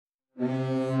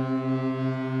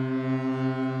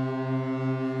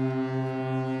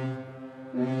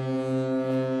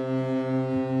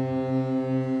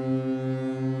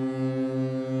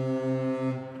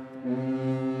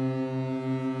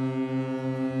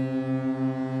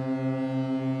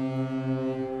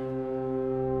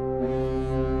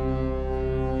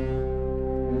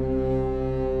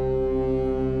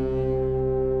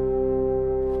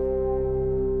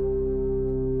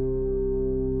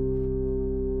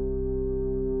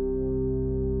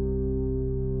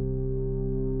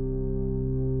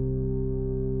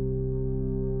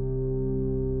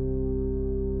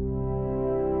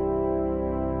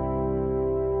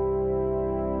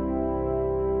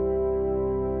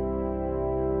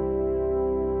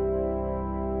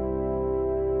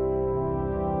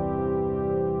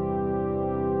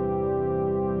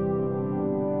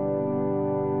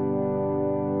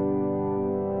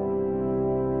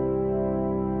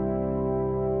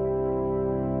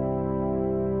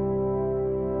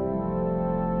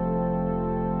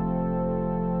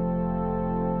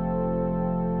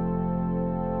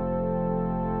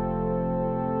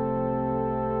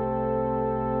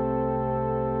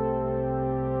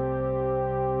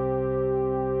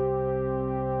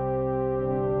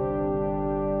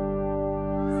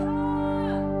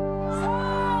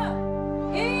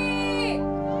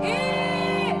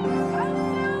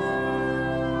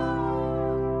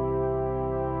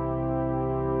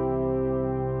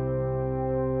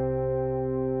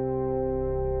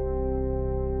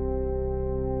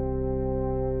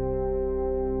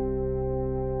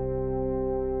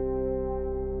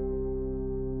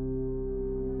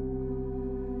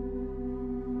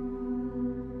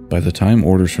By the time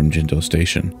orders from Jindo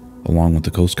Station, along with the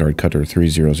Coast Guard Cutter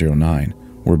 3009,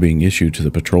 were being issued to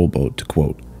the patrol boat to,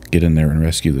 quote, get in there and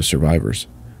rescue the survivors,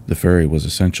 the ferry was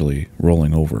essentially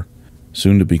rolling over,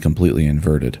 soon to be completely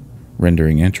inverted,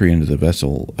 rendering entry into the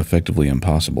vessel effectively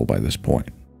impossible by this point.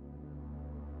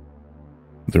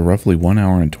 The roughly 1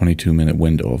 hour and 22-minute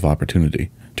window of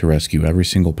opportunity to rescue every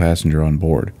single passenger on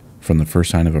board, from the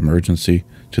first sign of emergency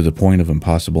to the point of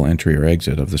impossible entry or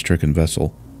exit of the stricken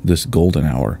vessel, this golden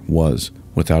hour was,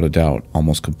 without a doubt,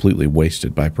 almost completely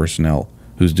wasted by personnel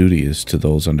whose duty is to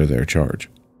those under their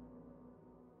charge.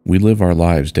 We live our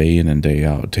lives day in and day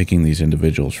out taking these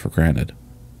individuals for granted,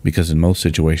 because in most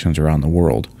situations around the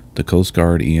world, the Coast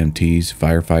Guard, EMTs,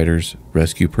 firefighters,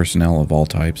 rescue personnel of all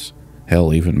types,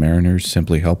 hell, even mariners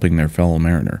simply helping their fellow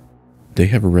mariner, they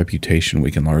have a reputation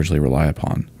we can largely rely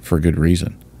upon, for good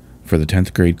reason. For the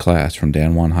 10th grade class from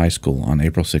Danwon High School on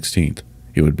April 16th,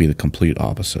 it would be the complete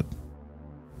opposite.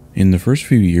 In the first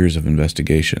few years of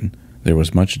investigation, there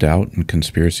was much doubt and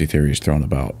conspiracy theories thrown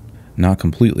about, not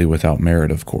completely without merit,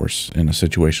 of course, in a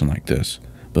situation like this,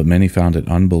 but many found it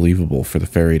unbelievable for the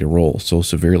ferry to roll so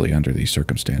severely under these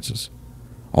circumstances.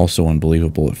 Also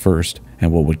unbelievable at first,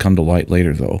 and what would come to light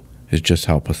later though, is just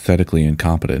how pathetically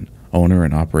incompetent owner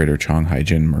and operator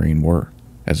Chonghaejin Marine were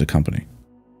as a company.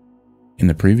 In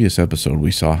the previous episode,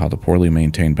 we saw how the poorly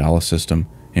maintained ballast system,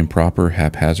 improper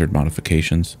haphazard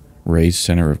modifications, raised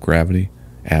center of gravity,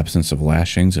 absence of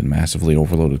lashings, and massively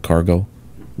overloaded cargo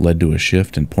led to a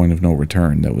shift and point of no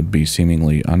return that would be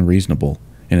seemingly unreasonable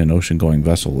in an ocean-going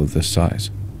vessel of this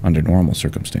size, under normal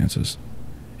circumstances.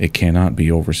 It cannot be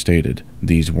overstated,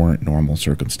 these weren't normal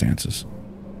circumstances.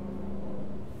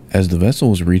 As the vessel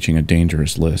was reaching a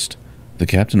dangerous list, the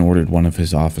captain ordered one of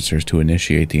his officers to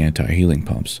initiate the anti-heeling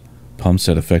pumps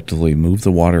that effectively move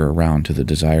the water around to the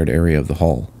desired area of the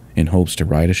hull in hopes to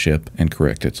right a ship and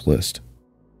correct its list.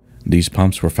 These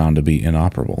pumps were found to be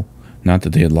inoperable, not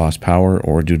that they had lost power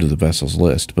or due to the vessel's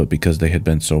list, but because they had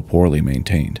been so poorly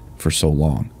maintained for so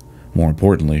long. More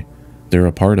importantly, they're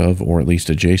a part of, or at least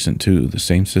adjacent to, the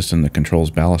same system that controls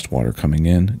ballast water coming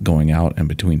in, going out, and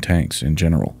between tanks in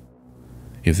general.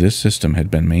 If this system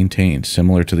had been maintained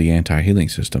similar to the anti-heeling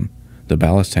system, the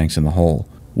ballast tanks in the hull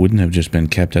wouldn't have just been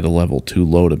kept at a level too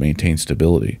low to maintain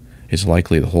stability. It's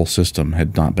likely the whole system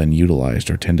had not been utilized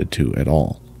or tended to at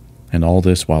all. And all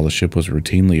this while the ship was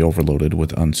routinely overloaded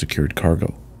with unsecured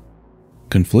cargo.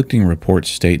 Conflicting reports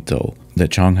state, though, that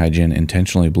Chonghaejin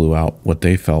intentionally blew out what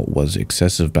they felt was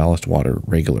excessive ballast water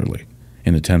regularly,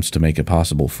 in attempts to make it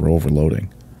possible for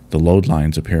overloading, the load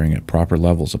lines appearing at proper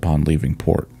levels upon leaving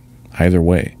port. Either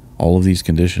way, all of these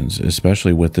conditions,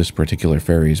 especially with this particular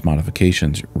ferry's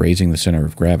modifications raising the center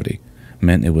of gravity,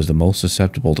 meant it was the most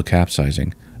susceptible to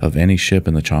capsizing of any ship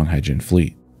in the Chonghaejin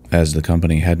fleet, as the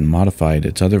company hadn't modified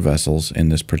its other vessels in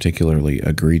this particularly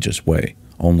egregious way,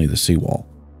 only the Sewol.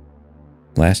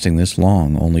 Lasting this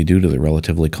long only due to the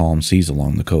relatively calm seas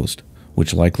along the coast,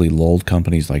 which likely lulled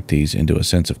companies like these into a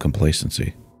sense of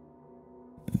complacency.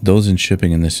 Those in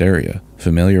shipping in this area,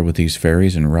 familiar with these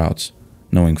ferries and routes,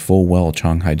 knowing full well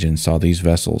Chonghaejin saw these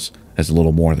vessels as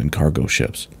little more than cargo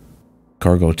ships.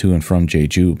 Cargo to and from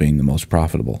Jeju being the most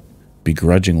profitable,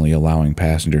 begrudgingly allowing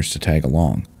passengers to tag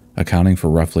along, accounting for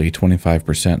roughly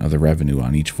 25% of the revenue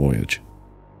on each voyage.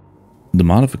 The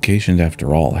modifications,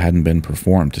 after all, hadn't been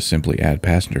performed to simply add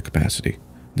passenger capacity.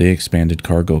 They expanded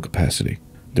cargo capacity,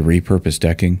 the repurposed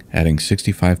decking adding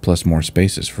 65 plus more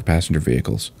spaces for passenger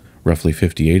vehicles, roughly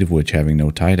 58 of which having no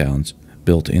tie-downs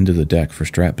built into the deck for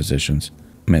strap positions,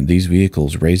 meant these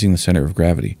vehicles raising the center of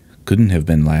gravity couldn't have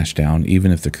been lashed down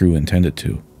even if the crew intended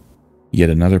to. Yet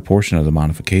another portion of the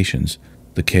modifications,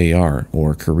 the KR,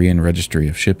 or Korean Registry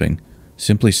of Shipping,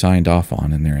 simply signed off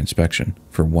on in their inspection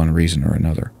for one reason or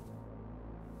another.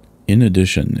 In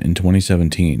addition, in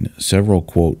 2017, several,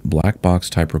 quote, black box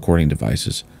type recording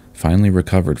devices finally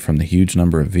recovered from the huge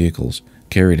number of vehicles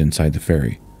carried inside the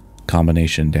ferry,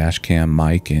 combination dashcam,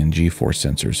 mic, and G-force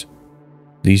sensors.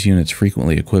 These units,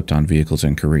 frequently equipped on vehicles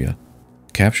in Korea,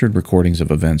 captured recordings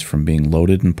of events from being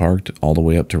loaded and parked all the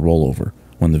way up to rollover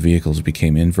when the vehicles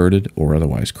became inverted or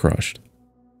otherwise crushed.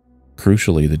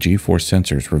 Crucially, the G-force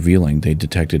sensors revealing they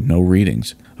detected no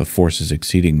readings of forces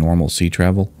exceeding normal sea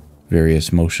travel,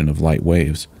 various motion of light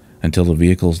waves, until the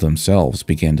vehicles themselves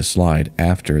began to slide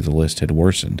after the list had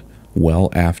worsened, well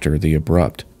after the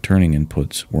abrupt turning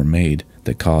inputs were made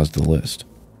that caused the list.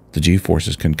 The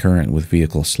G-forces concurrent with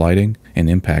vehicles sliding and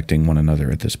impacting one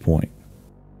another at this point.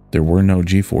 There were no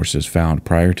G-forces found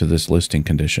prior to this listing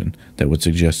condition that would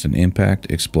suggest an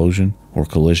impact, explosion, or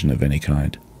collision of any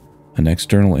kind. An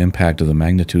external impact of the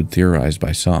magnitude theorized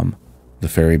by some, the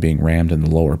ferry being rammed in the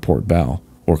lower port bow,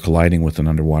 or colliding with an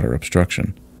underwater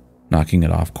obstruction, knocking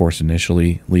it off course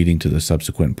initially, leading to the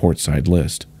subsequent portside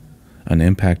list. An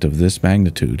impact of this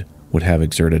magnitude would have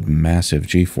exerted massive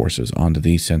G-forces onto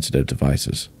these sensitive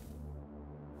devices.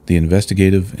 The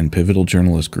investigative and pivotal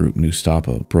journalist group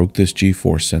Newstapa broke this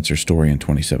G-force sensor story in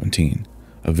 2017,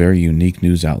 a very unique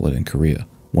news outlet in Korea,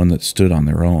 one that stood on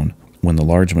their own when the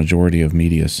large majority of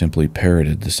media simply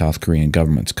parroted the South Korean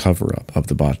government's cover-up of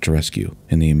the botched rescue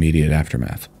in the immediate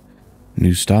aftermath.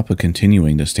 Newstapa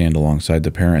continuing to stand alongside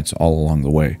the parents all along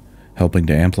the way, helping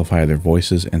to amplify their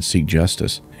voices and seek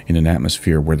justice in an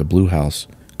atmosphere where the Blue House,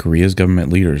 Korea's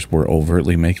government leaders, were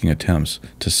overtly making attempts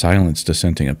to silence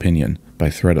dissenting opinion by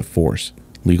threat of force,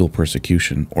 legal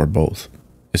persecution, or both,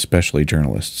 especially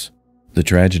journalists. The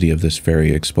tragedy of this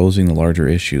ferry exposing the larger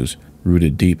issues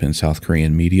rooted deep in South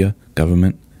Korean media,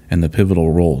 government, and the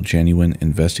pivotal role genuine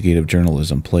investigative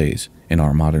journalism plays in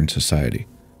our modern society,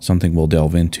 something we'll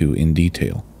delve into in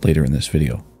detail later in this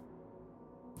video.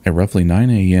 At roughly 9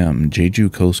 a.m.,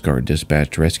 Jeju Coast Guard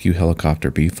dispatched rescue helicopter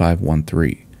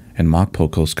B-513, and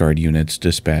Mokpo Coast Guard units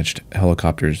dispatched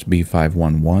helicopters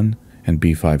B-511 and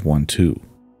B-512.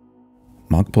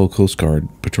 Mokpo Coast Guard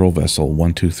Patrol Vessel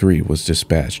 123 was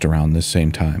dispatched around this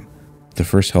same time, the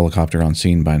first helicopter on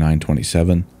scene by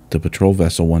 9:27, the Patrol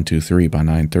Vessel 123 by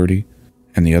 9:30,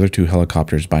 and the other two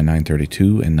helicopters by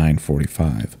 9:32 and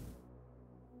 9:45.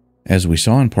 As we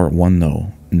saw in Part 1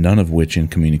 though, none of which in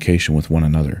communication with one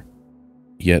another.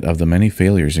 Yet of the many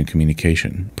failures in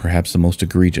communication, perhaps the most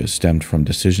egregious stemmed from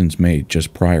decisions made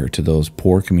just prior to those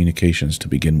poor communications to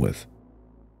begin with.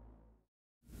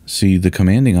 See, the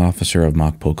commanding officer of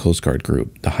Mokpo Coast Guard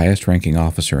Group, the highest ranking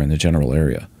officer in the general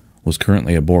area, was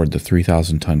currently aboard the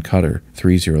 3,000-ton cutter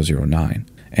 3009,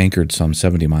 anchored some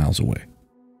 70 miles away.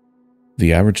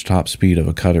 The average top speed of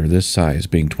a cutter this size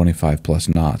being 25 plus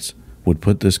knots would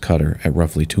put this cutter at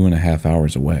roughly 2.5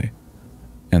 hours away.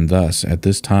 And thus, at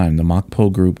this time, the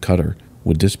Mokpo Group cutter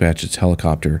would dispatch its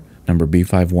helicopter number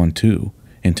B-512,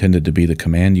 intended to be the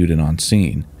command unit on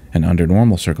scene, and under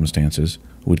normal circumstances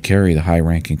would carry the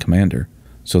high-ranking commander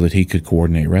so that he could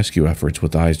coordinate rescue efforts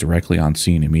with eyes directly on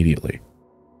scene immediately.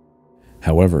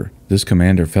 However, this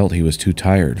commander felt he was too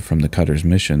tired from the cutter's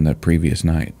mission that previous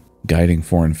night, guiding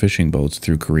foreign fishing boats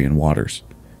through Korean waters.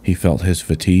 He felt his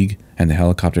fatigue and the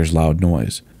helicopter's loud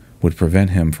noise would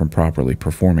prevent him from properly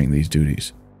performing these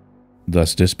duties,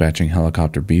 thus dispatching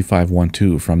helicopter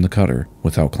B-512 from the cutter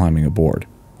without climbing aboard,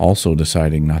 also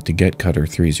deciding not to get cutter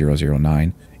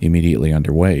 3009 immediately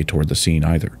underway toward the scene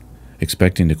either,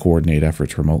 expecting to coordinate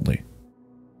efforts remotely.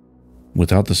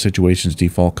 Without the situation's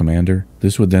default commander,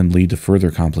 this would then lead to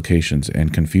further complications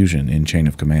and confusion in chain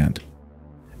of command.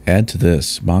 Add to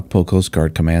this, Mokpo Coast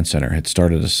Guard Command Center had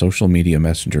started a social media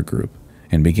messenger group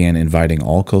and began inviting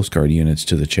all Coast Guard units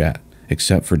to the chat,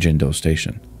 except for Jindo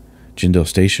Station. Jindo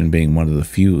Station being one of the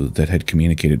few that had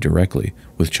communicated directly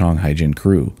with Chonghaejin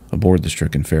crew aboard the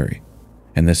stricken ferry,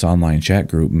 and this online chat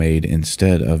group made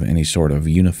instead of any sort of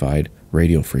unified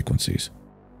radio frequencies.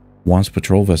 Once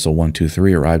Patrol Vessel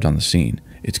 123 arrived on the scene,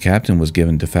 its captain was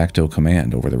given de facto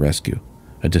command over the rescue,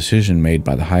 a decision made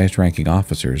by the highest-ranking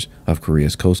officers of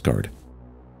Korea's Coast Guard.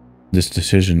 This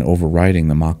decision overriding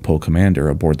the Mokpo commander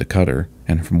aboard the cutter,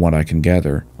 and from what I can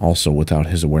gather, also without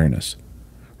his awareness.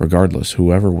 Regardless,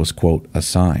 whoever was, quote,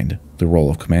 assigned the role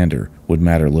of commander would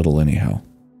matter little anyhow.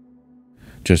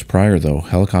 Just prior, though,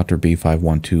 Helicopter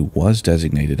B-512 was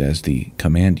designated as the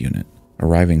command unit.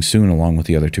 Arriving soon along with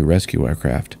the other two rescue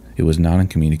aircraft, it was not in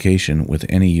communication with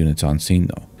any units on scene,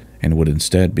 though, and would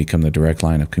instead become the direct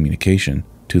line of communication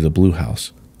to the Blue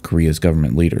House, Korea's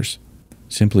government leaders,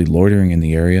 simply loitering in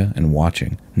the area and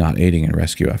watching, not aiding in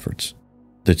rescue efforts.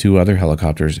 The two other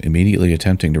helicopters immediately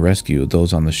attempting to rescue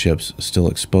those on the ship's still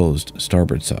exposed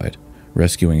starboard side,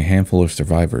 rescuing a handful of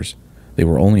survivors. They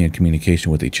were only in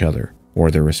communication with each other,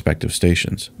 or their respective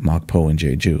stations, Mokpo and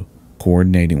Jeju,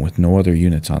 coordinating with no other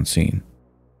units on scene.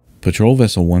 Patrol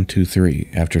Vessel 123,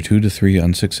 after 2 to 3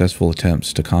 unsuccessful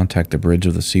attempts to contact the bridge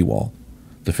of the seawall,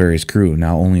 the ferry's crew,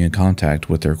 now only in contact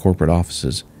with their corporate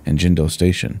offices and Jindo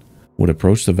Station, would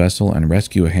approach the vessel and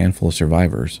rescue a handful of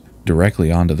survivors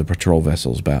directly onto the patrol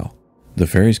vessel's bow. The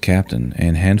ferry's captain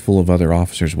and handful of other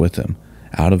officers with him,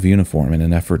 out of uniform in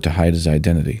an effort to hide his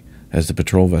identity, as the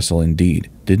patrol vessel indeed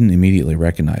didn't immediately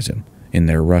recognize him in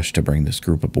their rush to bring this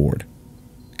group aboard.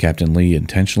 Captain Lee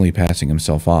intentionally passing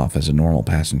himself off as a normal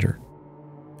passenger.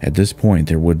 At this point,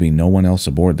 there would be no one else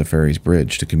aboard the ferry's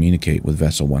bridge to communicate with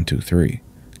Vessel 123.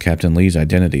 Captain Lee's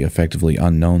identity effectively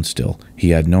unknown still, he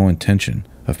had no intention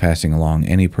of passing along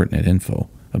any pertinent info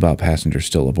about passengers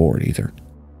still aboard either.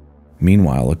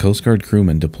 Meanwhile, a Coast Guard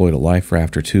crewman deployed a life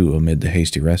raft or two amid the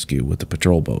hasty rescue with the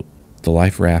patrol boat. The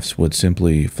life rafts would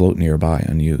simply float nearby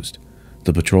unused,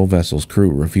 the patrol vessel's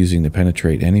crew refusing to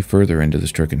penetrate any further into the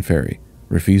stricken ferry,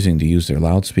 refusing to use their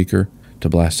loudspeaker to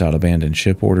blast out abandoned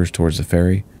ship orders towards the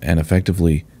ferry, and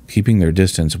effectively keeping their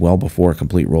distance well before a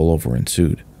complete rollover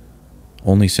ensued,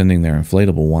 only sending their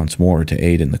inflatable once more to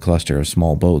aid in the cluster of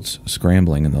small boats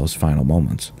scrambling in those final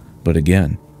moments. But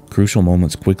again, crucial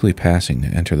moments quickly passing to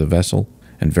enter the vessel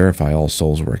and verify all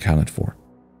souls were accounted for.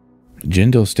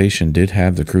 Jindo Station did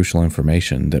have the crucial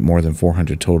information that more than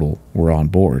 400 total were on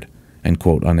board and,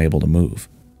 quote, unable to move,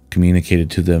 communicated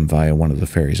to them via one of the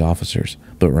ferry's officers,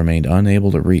 but remained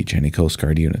unable to reach any Coast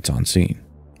Guard units on scene.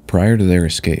 Prior to their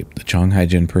escape, the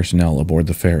Chonghaejin personnel aboard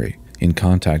the ferry, in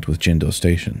contact with Jindo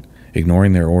Station,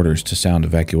 ignoring their orders to sound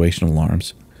evacuation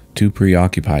alarms, too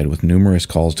preoccupied with numerous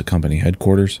calls to company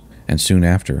headquarters, and soon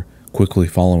after, quickly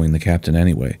following the captain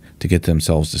anyway to get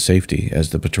themselves to safety as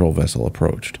the patrol vessel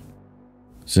approached.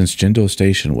 Since Jindo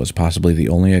Station was possibly the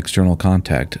only external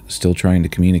contact still trying to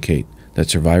communicate that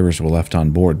survivors were left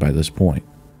on board by this point,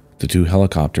 the two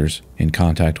helicopters, in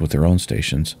contact with their own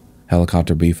stations,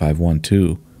 Helicopter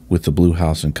B-512 with the Blue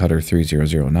House and Cutter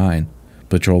 3009,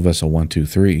 Patrol Vessel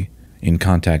 123, in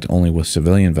contact only with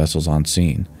civilian vessels on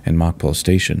scene, and Mokpo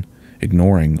Station,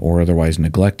 ignoring or otherwise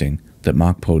neglecting that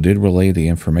Mokpo did relay the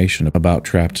information about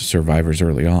trapped survivors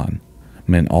early on,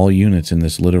 meant all units in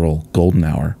this literal golden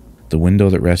hour, the window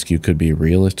that rescue could be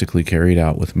realistically carried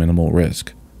out with minimal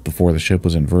risk before the ship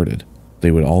was inverted,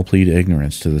 they would all plead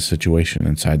ignorance to the situation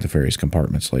inside the ferry's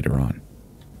compartments later on,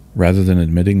 rather than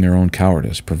admitting their own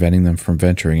cowardice preventing them from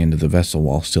venturing into the vessel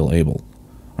while still able.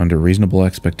 Under reasonable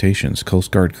expectations,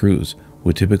 Coast Guard crews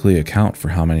would typically account for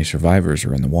how many survivors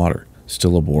are in the water,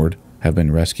 still aboard, have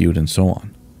been rescued, and so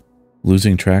on.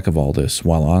 Losing track of all this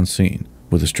while on scene,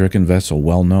 with a stricken vessel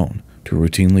well known to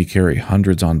routinely carry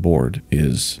hundreds on board,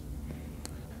 is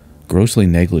grossly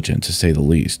negligent to say the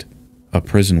least, a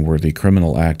prison-worthy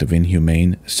criminal act of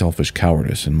inhumane, selfish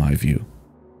cowardice in my view.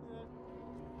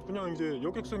 그냥 이제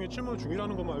여객선이 침몰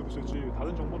중이라는 것만 알고 있었지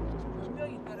다른 정보는 없었어요.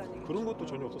 그런 것도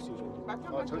전혀 없었어요.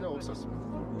 전혀 없었습니다.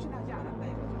 무신하지 않았다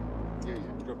이거죠. 예.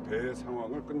 그러니까 배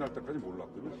상황을 끝날 때까지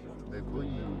몰랐군요. 네, 거의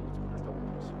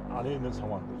안에 있는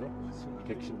상황 그죠?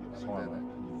 객실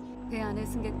상황. 배 안의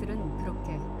승객들은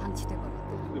그렇게 방치돼 버렸다.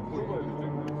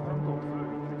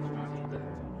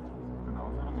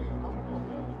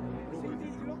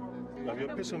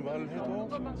 옆에서 말을 해도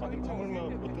아니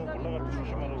가물면 어떤 올라갈 때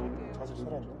조심하라고 가서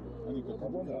서라고. 아니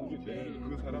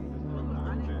그 사람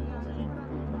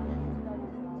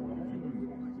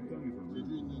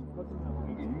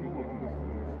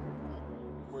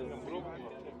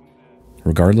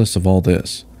Regardless of all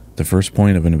this, the first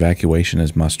point of an evacuation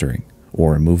is mustering,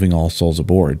 or moving all souls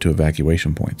aboard to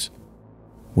evacuation points.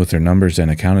 With their numbers then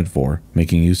accounted for,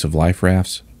 making use of life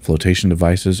rafts, flotation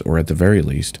devices, or at the very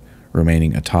least,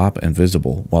 remaining atop and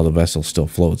visible while the vessel still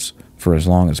floats for as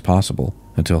long as possible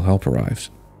until help arrives.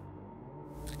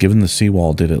 Given the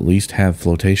seawall did at least have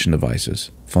flotation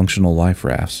devices, functional life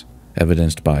rafts,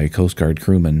 evidenced by Coast Guard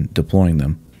crewmen deploying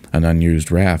them, an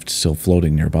unused raft still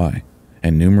floating nearby,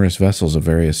 and numerous vessels of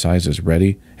various sizes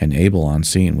ready and able on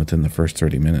scene within the first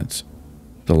 30 minutes.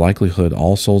 The likelihood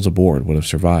all souls aboard would have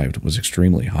survived was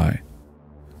extremely high.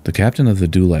 The captain of the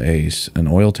Dula Ace, an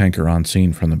oil tanker on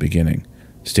scene from the beginning,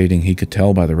 stating he could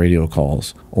tell by the radio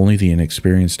calls only the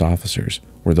inexperienced officers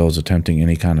were those attempting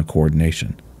any kind of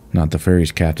coordination, not the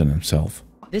ferry's captain himself.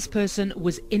 This person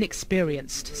was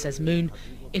inexperienced, says Moon.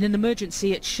 In an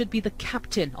emergency, it should be the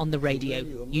captain on the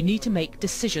radio. You need to make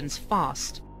decisions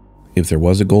fast. If there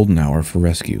was a golden hour for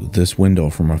rescue, this window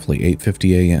from roughly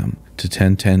 8:50 a.m. to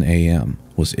 10:10 a.m.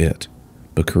 was it.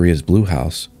 But Korea's Blue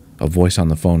House, a voice on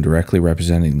the phone directly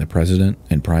representing the president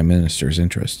and prime minister's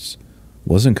interests,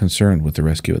 wasn't concerned with the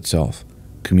rescue itself.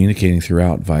 Communicating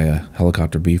throughout via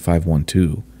helicopter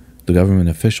B512, the government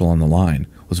official on the line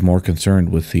was more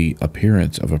concerned with the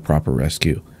appearance of a proper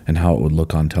rescue and how it would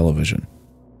look on television.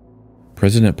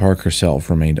 President Park herself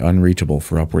remained unreachable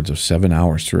for upwards of 7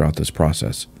 hours throughout this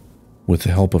process, with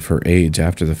the help of her aides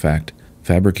after the fact,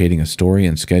 fabricating a story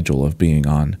and schedule of being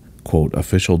on, quote,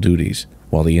 official duties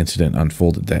while the incident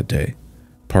unfolded that day.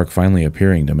 Park finally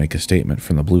appearing to make a statement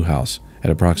from the Blue House at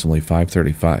approximately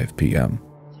 5:35 p.m.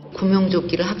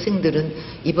 구명조끼를 학생들은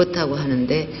입었다고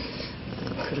하는데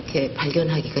그렇게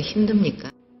발견하기가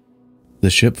힘듭니까? The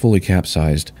ship fully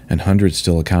capsized and hundreds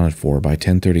still accounted for by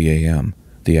 10:30 a.m.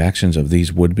 The actions of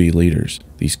these would-be leaders,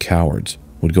 these cowards,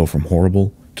 would go from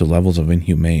horrible to levels of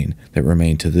inhumane that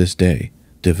remain to this day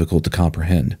difficult to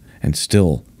comprehend and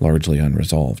still largely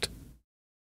unresolved.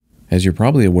 As you're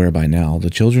probably aware by now, the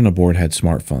children aboard had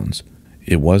smartphones.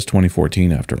 It was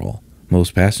 2014 after all.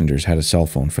 Most passengers had a cell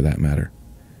phone for that matter.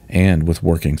 And with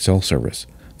working cell service,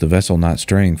 the vessel not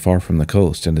straying far from the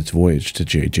coast in its voyage to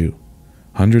Jeju.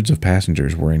 Hundreds of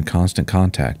passengers were in constant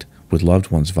contact with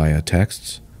loved ones via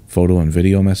texts, photo and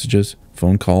video messages,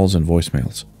 phone calls, and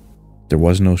voicemails. There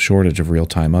was no shortage of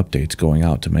real-time updates going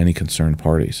out to many concerned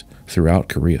parties throughout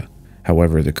Korea.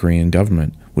 However, the Korean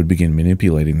government would begin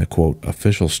manipulating the, quote,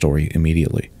 official story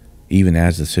immediately, even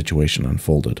as the situation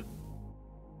unfolded.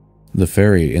 The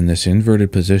ferry in this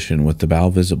inverted position with the bow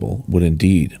visible would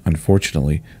indeed,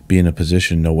 unfortunately, be in a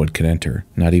position no one could enter,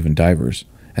 not even divers,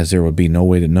 as there would be no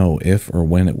way to know if or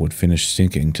when it would finish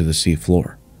sinking to the sea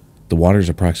floor. The water is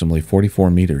approximately 44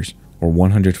 meters, or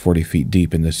 140 feet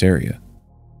deep in this area.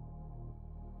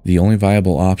 The only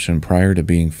viable option prior to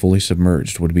being fully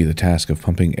submerged would be the task of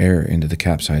pumping air into the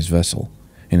capsized vessel,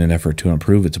 in an effort to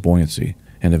improve its buoyancy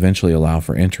and eventually allow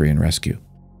for entry and rescue.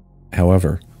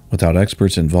 However, without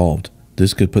experts involved,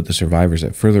 this could put the survivors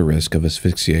at further risk of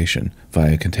asphyxiation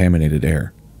via contaminated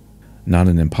air. Not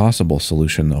an impossible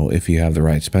solution, though, if you have the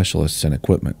right specialists and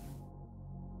equipment.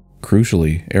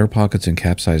 Crucially, air pockets in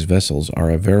capsized vessels are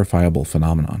a verifiable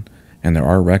phenomenon, and there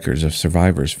are records of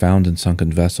survivors found in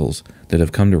sunken vessels that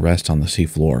have come to rest on the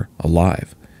seafloor,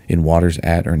 alive, in waters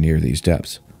at or near these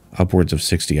depths, upwards of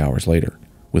 60 hours later,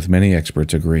 with many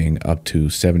experts agreeing up to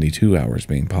 72 hours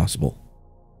being possible.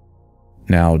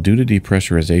 Now, due to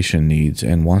depressurization needs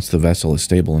and once the vessel is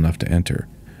stable enough to enter,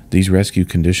 these rescue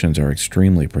conditions are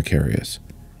extremely precarious,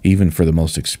 even for the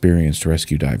most experienced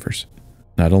rescue divers.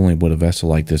 Not only would a vessel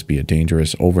like this be a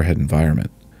dangerous overhead environment,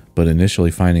 but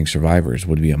initially finding survivors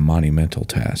would be a monumental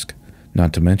task,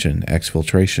 not to mention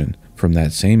exfiltration from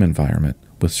that same environment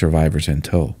with survivors in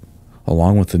tow,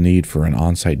 along with the need for an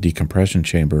on-site decompression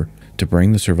chamber to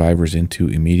bring the survivors into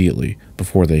immediately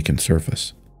before they can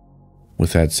surface.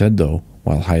 With that said though,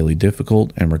 while highly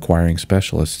difficult and requiring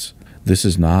specialists, this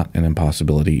is not an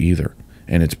impossibility either,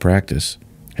 and its practice,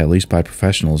 at least by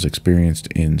professionals experienced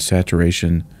in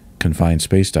saturation, confined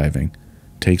space diving,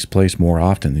 takes place more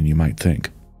often than you might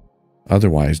think.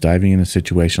 Otherwise, diving in a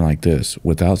situation like this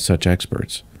without such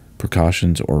experts,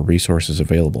 precautions, or resources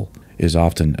available is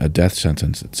often a death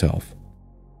sentence itself.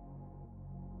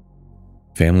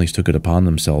 Families took it upon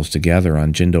themselves to gather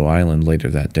on Jindo Island later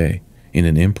that day in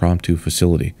an impromptu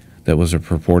facility that was a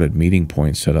purported meeting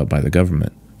point set up by the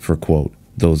government for, quote,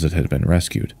 those that had been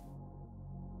rescued.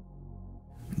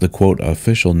 The, quote,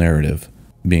 official narrative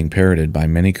being parroted by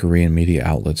many Korean media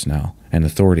outlets now, and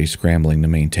authorities scrambling to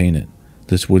maintain it.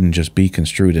 This wouldn't just be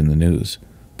construed in the news,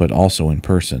 but also in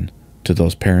person, to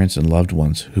those parents and loved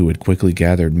ones who had quickly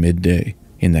gathered midday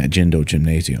in that Jindo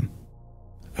gymnasium.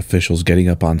 Officials getting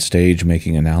up on stage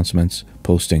making announcements,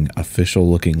 posting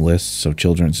official-looking lists of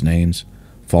children's names,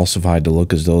 falsified to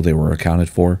look as though they were accounted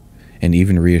for, and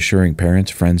even reassuring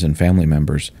parents, friends, and family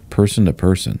members, person to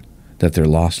person, that their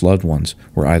lost loved ones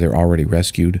were either already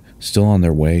rescued, still on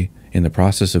their way, in the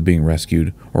process of being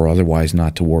rescued, or otherwise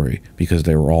not to worry because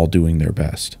they were all doing their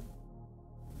best.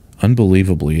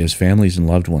 Unbelievably, as families and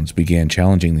loved ones began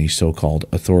challenging these so-called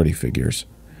authority figures,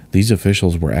 these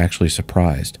officials were actually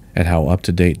surprised at how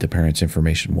up-to-date the parents'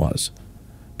 information was.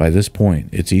 By this point,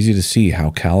 it's easy to see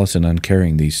how callous and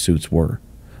uncaring these suits were,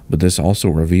 but this also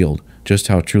revealed just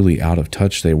how truly out of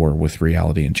touch they were with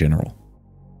reality in general.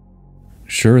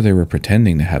 Sure, they were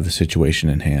pretending to have the situation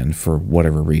in hand for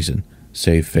whatever reason,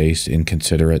 save face,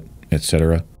 inconsiderate,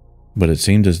 etc., but it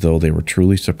seemed as though they were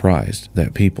truly surprised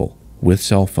that people with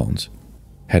cell phones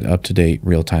had up-to-date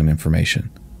real-time information.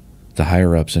 The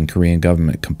higher-ups in Korean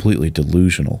government completely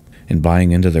delusional in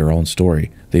buying into their own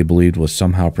story they believed was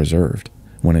somehow preserved,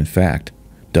 when in fact,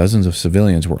 dozens of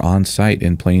civilians were on site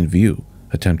in plain view,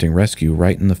 attempting rescue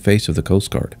right in the face of the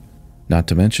Coast Guard, not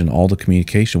to mention all the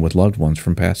communication with loved ones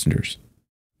from passengers.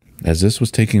 As this was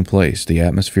taking place, the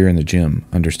atmosphere in the gym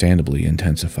understandably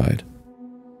intensified.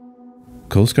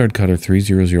 Coast Guard Cutter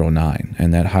 3009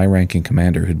 and that high-ranking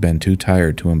commander who'd been too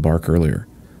tired to embark earlier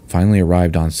finally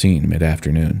arrived on scene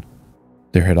mid-afternoon.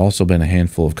 There had also been a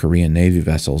handful of Korean Navy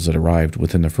vessels that arrived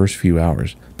within the first few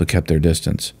hours but kept their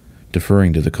distance,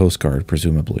 deferring to the Coast Guard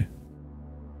presumably.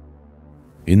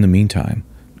 In the meantime,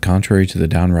 contrary to the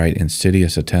downright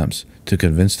insidious attempts to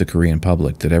convince the Korean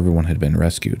public that everyone had been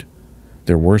rescued,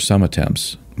 there were some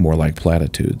attempts, more like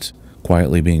platitudes,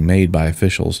 quietly being made by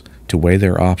officials to weigh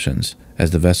their options as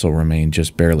the vessel remained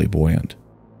just barely buoyant.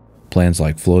 Plans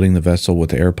like floating the vessel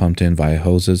with air pumped in via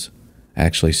hoses,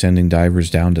 actually sending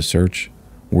divers down to search,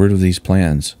 word of these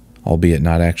plans, albeit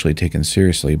not actually taken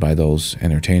seriously by those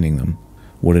entertaining them,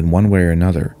 would in one way or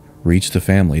another reach the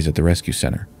families at the rescue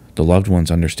center, the loved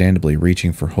ones understandably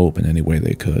reaching for hope in any way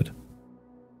they could.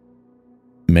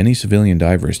 Many civilian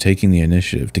divers taking the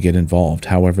initiative to get involved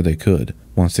however they could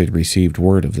once they'd received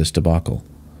word of this debacle,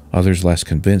 others less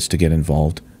convinced to get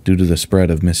involved due to the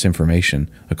spread of misinformation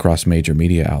across major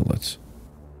media outlets.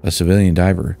 A civilian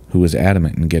diver who was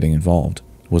adamant in getting involved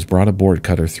was brought aboard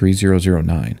Cutter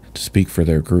 3009 to speak for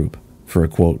their group for a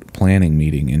quote planning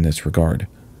meeting in this regard,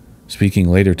 speaking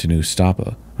later to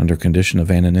Newstapa under condition of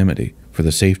anonymity for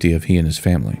the safety of he and his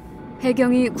family.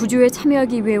 해경이 구조에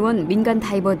참여하기 위해 온 민간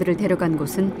다이버들을 데려간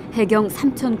곳은 해경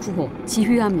 3009호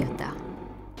지휘함이었다.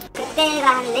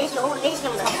 그때가 한 4시, 오후 4시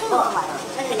정도 됐고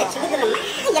근데 친구들은 막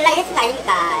연락했을 거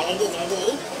아닙니까? 여기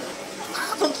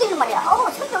다 들키는 말이야.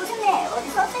 손이 오셨네.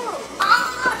 어디서 왔어요?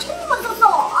 친구가 썼어.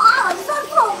 어디서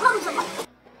왔어? 그러면서 막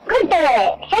그때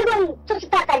해군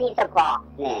투스타까지 있었고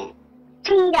네.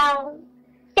 청장,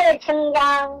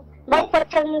 셀청장,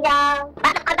 목포청장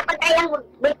바닥바닥바닥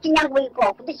양복, 멋진 양복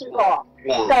입고 구두 신고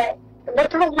네. 그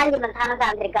노트북 만지면 사는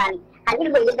사람들이니까 한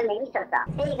 7, 8명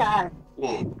있었어. 회의가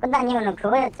네. 끝난 이유는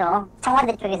그거였죠.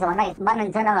 청와대 쪽에서 워낙에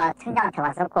많은 전화가 청장한테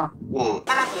왔었고 네.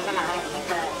 따라서 전화가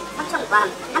그 삼청구함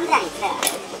함장이 있어요.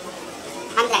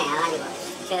 함장이 와가지고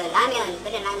저 라면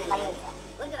끓여놨는 거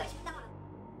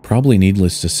Probably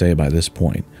needless to say by this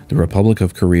point, the Republic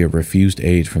of Korea refused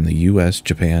aid from the US,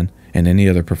 Japan, and any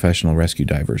other professional rescue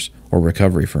divers or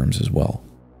recovery firms as well.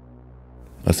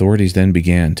 Authorities then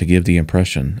began to give the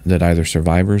impression that either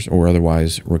survivors or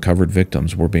otherwise recovered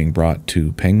victims were being brought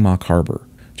to Pangmak Harbor,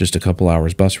 just a couple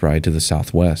hours bus ride to the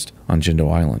southwest on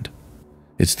Jeju Island.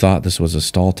 It's thought this was a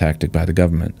stall tactic by the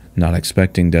government, not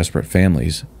expecting desperate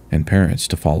families and parents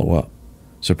to follow up,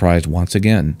 surprised once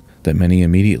again that many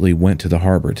immediately went to the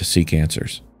harbor to seek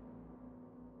answers.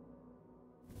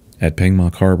 At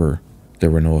Pangmak Harbor, there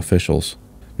were no officials,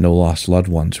 no lost loved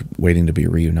ones waiting to be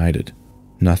reunited,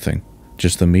 nothing.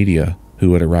 Just the media,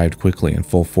 who had arrived quickly in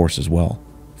full force as well,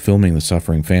 filming the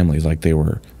suffering families like they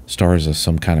were stars of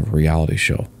some kind of reality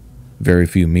show. Very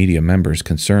few media members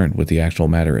concerned with the actual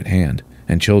matter at hand,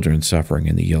 and children suffering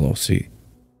in the Yellow Sea.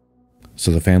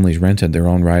 So the families rented their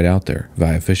own ride out there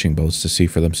via fishing boats to see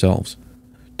for themselves.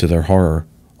 To their horror,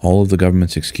 all of the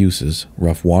government's excuses,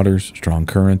 rough waters, strong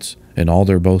currents, and all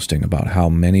their boasting about how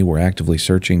many were actively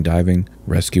searching, diving,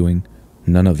 rescuing,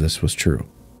 none of this was true.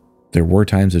 There were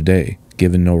times of day,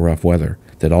 given no rough weather,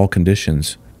 that all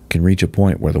conditions can reach a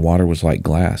point where the water was like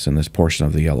glass in this portion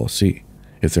of the Yellow Sea.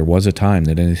 If there was a time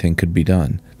that anything could be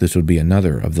done, this would be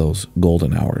another of those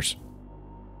golden hours.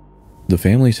 The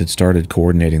families had started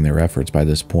coordinating their efforts by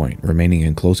this point, remaining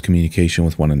in close communication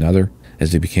with one another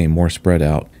as they became more spread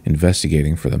out,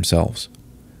 investigating for themselves.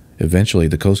 Eventually,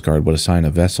 the Coast Guard would assign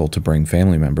a vessel to bring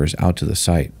family members out to the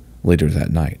site later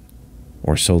that night,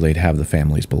 or so they'd have the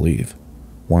families believe.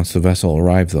 Once the vessel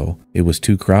arrived, though, it was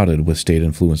too crowded with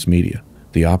state-influenced media,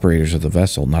 the operators of the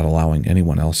vessel not allowing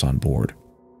anyone else on board.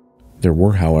 There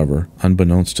were, however,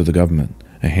 unbeknownst to the government,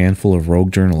 a handful of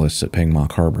rogue journalists at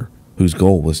Pangmak Harbor, whose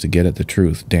goal was to get at the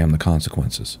truth, damn the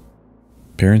consequences.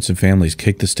 Parents and families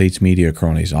kicked the state's media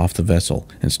cronies off the vessel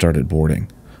and started boarding,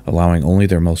 allowing only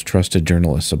their most trusted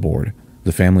journalists aboard.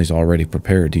 The families already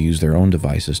prepared to use their own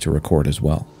devices to record as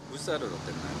well. 물살은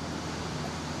어땠나요?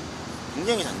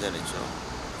 굉장히 잔잔했죠.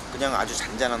 그냥 아주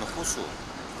잔잔한 호수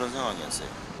그런 상황이었어요.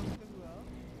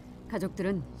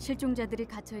 가족들은 실종자들이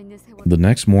갇혀 있는 세월. The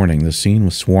next morning, the scene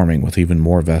was swarming with even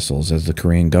more vessels as the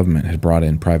Korean government had brought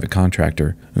in private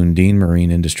contractor Undine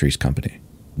Marine Industries Company.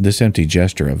 This empty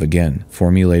gesture of again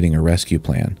formulating a rescue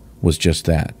plan was just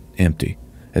that, empty,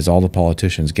 as all the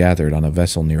politicians gathered on a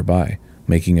vessel nearby,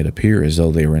 making it appear as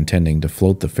though they were intending to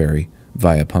float the ferry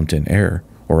via pumped-in air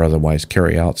or otherwise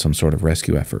carry out some sort of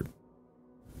rescue effort.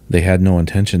 They had no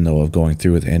intention, though, of going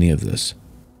through with any of this.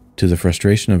 To the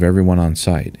frustration of everyone on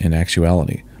site, in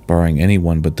actuality, barring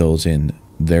anyone but those in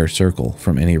their circle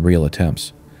from any real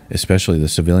attempts, especially the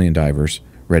civilian divers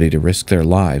ready to risk their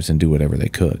lives and do whatever they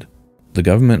could. The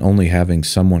government only having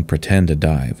someone pretend to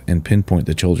dive and pinpoint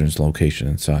the children's location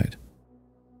inside.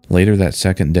 Later that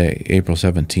second day, April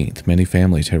 17th, many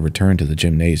families had returned to the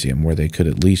gymnasium where they could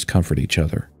at least comfort each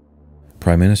other.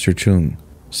 Prime Minister Chung,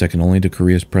 second only to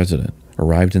Korea's president,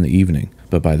 arrived in the evening,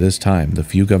 but by this time, the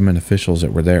few government officials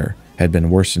that were there had been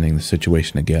worsening the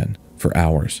situation again, for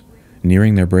hours.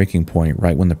 Nearing their breaking point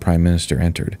right when the Prime Minister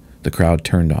entered, the crowd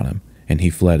turned on him, and he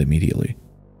fled immediately.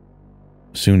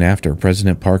 Soon after,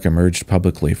 President Park emerged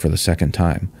publicly for the second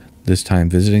time, this time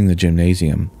visiting the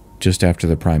gymnasium just after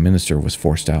the Prime Minister was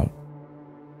forced out.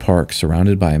 Park,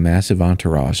 surrounded by a massive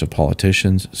entourage of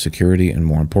politicians, security, and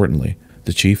more importantly,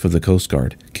 the chief of the Coast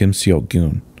Guard, Kim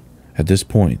Seok-gun. At this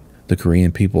point, the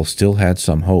Korean people still had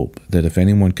some hope that if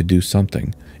anyone could do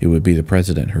something, it would be the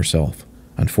president herself.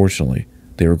 Unfortunately,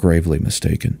 they were gravely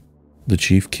mistaken. The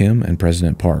Chief Kim and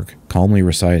President Park calmly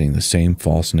reciting the same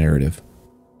false narrative.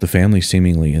 The family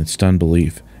seemingly in stunned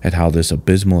belief at how this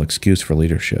abysmal excuse for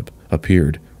leadership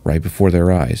appeared right before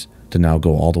their eyes to now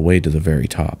go all the way to the very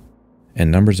top. And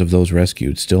numbers of those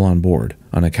rescued still on board,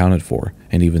 unaccounted for,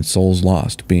 and even souls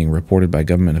lost being reported by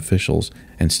government officials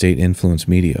and state-influenced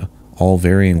media, all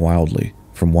varying wildly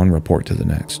from one report to the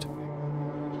next.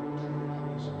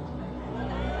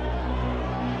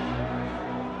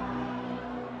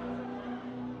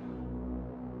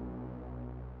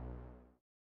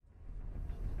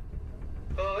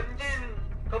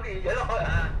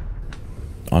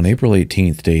 On April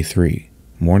 18th, day 3,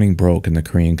 morning broke and the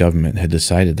Korean government had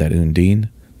decided that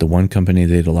Undine, the one company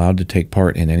they'd allowed to take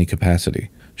part in any capacity,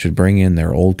 should bring in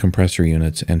their old compressor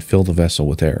units and fill the vessel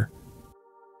with air.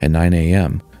 At 9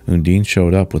 a.m., Undine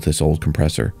showed up with this old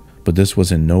compressor, but this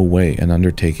was in no way an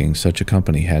undertaking such a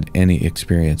company had any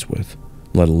experience with,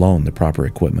 let alone the proper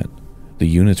equipment. The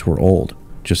units were old,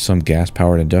 just some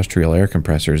gas-powered industrial air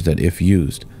compressors that, if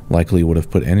used, likely would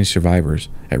have put any survivors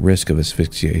at risk of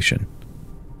asphyxiation.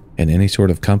 And any sort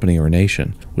of company or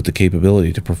nation with the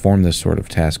capability to perform this sort of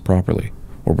task properly,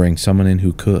 or bring someone in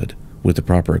who could, with the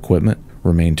proper equipment,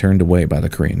 remained turned away by the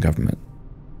Korean government.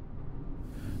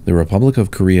 The Republic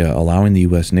of Korea allowing the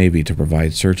U.S. Navy to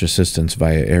provide search assistance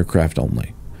via aircraft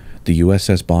only. The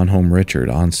USS Bonhomme Richard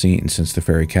on scene since the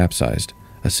ferry capsized.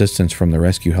 Assistance from the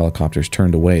rescue helicopters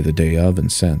turned away the day of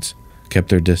and since, kept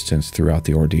their distance throughout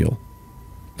the ordeal.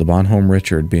 The Bonhomme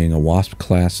Richard, being a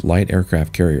Wasp-class light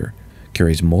aircraft carrier,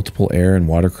 carries multiple air and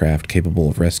watercraft capable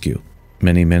of rescue,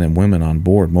 many men and women on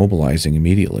board mobilizing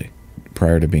immediately,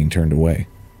 prior to being turned away.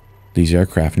 These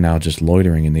aircraft now just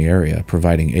loitering in the area,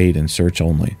 providing aid and search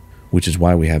only, which is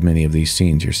why we have many of these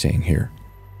scenes you're seeing here.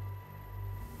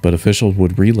 But officials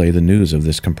would relay the news of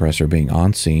this compressor being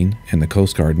on scene and the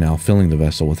Coast Guard now filling the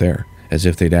vessel with air, as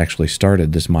if they'd actually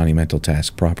started this monumental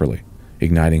task properly,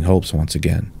 igniting hopes once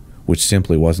again, which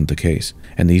simply wasn't the case,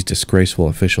 and these disgraceful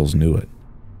officials knew it.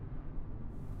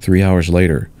 3 hours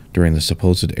later, during the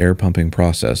supposed air pumping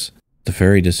process, the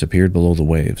ferry disappeared below the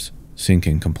waves,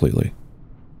 sinking completely.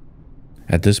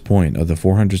 At this point, of the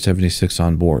 476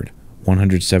 on board,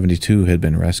 172 had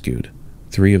been rescued,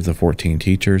 3 of the 14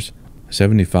 teachers,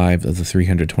 75 of the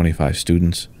 325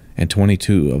 students, and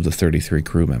 22 of the 33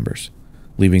 crew members,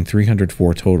 leaving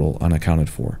 304 total unaccounted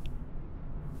for.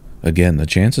 Again, the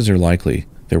chances are likely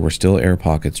there were still air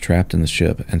pockets trapped in the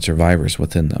ship and survivors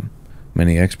within them,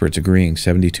 many experts agreeing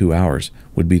 72 hours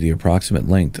would be the approximate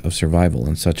length of survival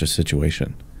in such a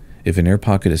situation. If an air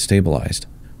pocket is stabilized,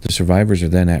 the survivors are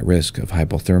then at risk of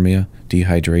hypothermia,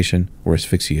 dehydration, or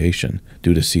asphyxiation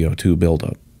due to CO2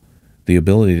 buildup. The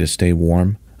ability to stay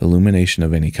warm, illumination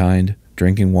of any kind,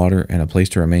 drinking water, and a place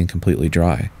to remain completely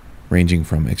dry, ranging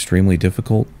from extremely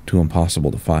difficult to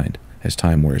impossible to find as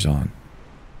time wears on.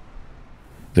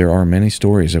 There are many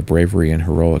stories of bravery and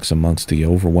heroics amongst the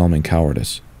overwhelming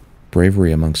cowardice.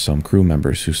 Bravery amongst some crew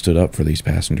members who stood up for these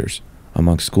passengers,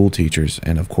 amongst school teachers,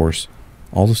 and of course,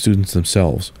 All the students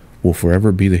themselves will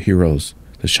forever be the heroes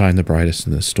that shine the brightest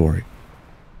in this story.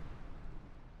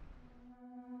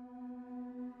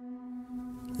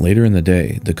 Later in the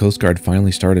day, the Coast Guard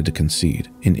finally started to concede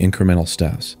in incremental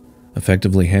steps,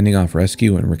 effectively handing off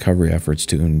rescue and recovery efforts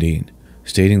to Undine,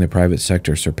 stating the private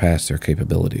sector surpassed their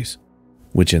capabilities,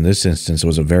 which in this instance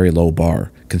was a very low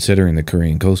bar, considering the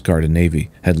Korean Coast Guard and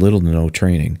Navy had little to no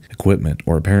training, equipment,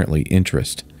 or apparently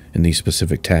interest in these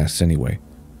specific tasks anyway.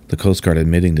 The Coast Guard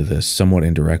admitting to this somewhat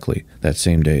indirectly that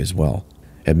same day as well,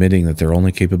 admitting that their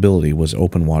only capability was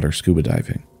open water scuba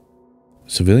diving.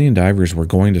 Civilian divers were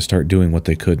going to start doing what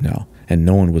they could now, and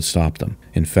no one would stop them.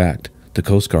 In fact, the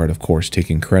Coast Guard, of course,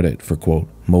 taking credit for, quote,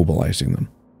 mobilizing them.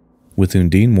 With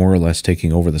Undine more or less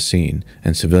taking over the scene,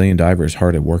 and civilian divers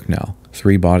hard at work now,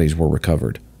 3 bodies were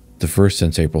recovered, the first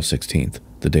since April 16th,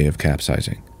 the day of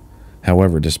capsizing.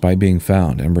 However, despite being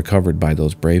found and recovered by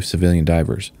those brave civilian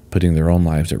divers, putting their own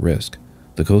lives at risk,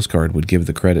 the Coast Guard would give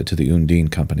the credit to the Undine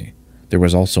Company. There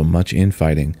was also much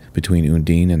infighting between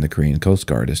Undine and the Korean Coast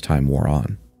Guard as time wore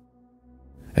on.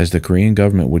 As the Korean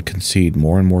government would concede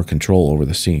more and more control over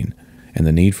the scene, and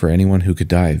the need for anyone who could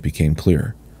dive became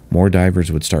clear, more divers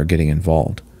would start getting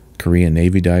involved, Korean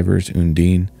Navy divers,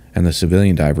 Undine, and the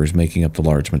civilian divers making up the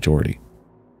large majority.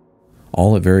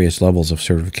 All at various levels of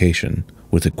certification,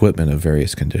 with equipment of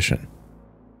various condition.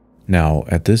 Now,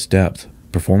 at this depth,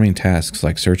 performing tasks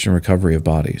like search and recovery of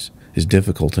bodies is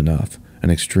difficult enough, an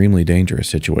extremely dangerous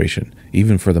situation,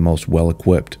 even for the most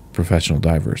well-equipped professional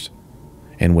divers.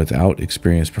 And without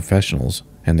experienced professionals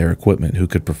and their equipment who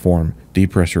could perform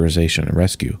depressurization and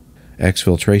rescue,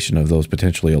 exfiltration of those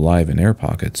potentially alive in air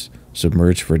pockets,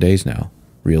 submerged for days now,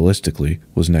 realistically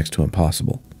was next to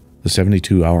impossible, the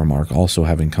 72-hour mark also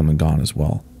having come and gone as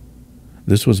well.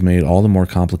 This was made all the more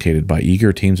complicated by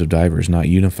eager teams of divers not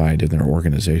unified in their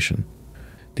organization.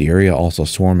 The area also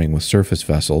swarming with surface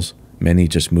vessels, many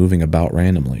just moving about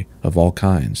randomly, of all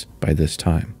kinds, by this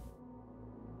time.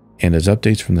 And as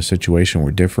updates from the situation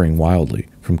were differing wildly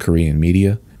from Korean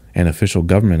media, and official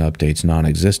government updates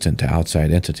non-existent to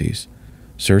outside entities,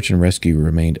 search and rescue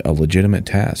remained a legitimate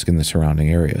task in the surrounding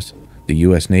areas, the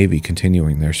U.S. Navy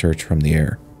continuing their search from the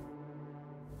air.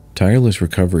 Tireless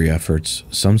recovery efforts,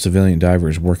 some civilian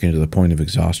divers working to the point of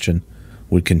exhaustion,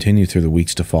 would continue through the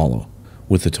weeks to follow,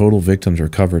 with the total victims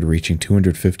recovered reaching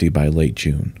 250 by late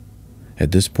June.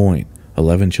 At this point,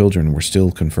 11 children were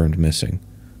still confirmed missing.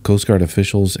 Coast Guard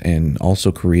officials and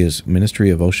also Korea's Ministry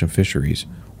of Ocean Fisheries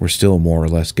were still more or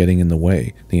less getting in the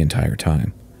way the entire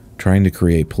time, trying to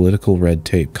create political red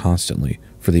tape constantly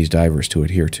for these divers to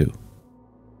adhere to.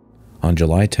 On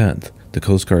July 10th, the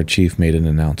Coast Guard chief made an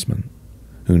announcement.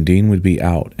 Undine would be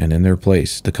out, and in their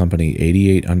place, the company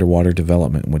 88 Underwater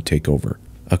Development would take over,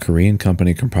 a Korean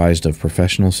company comprised of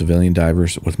professional civilian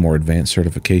divers with more advanced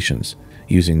certifications,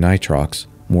 using nitrox,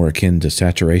 more akin to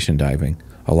saturation diving,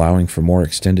 allowing for more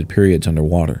extended periods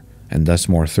underwater, and thus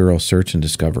more thorough search and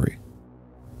discovery.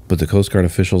 But the Coast Guard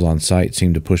officials on site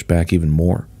seemed to push back even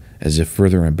more, as if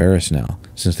further embarrassed now,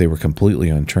 since they were completely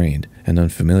untrained and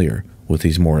unfamiliar with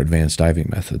these more advanced diving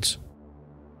methods.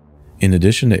 In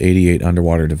addition to 88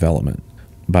 Underwater Development,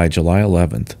 by July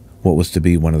 11th, what was to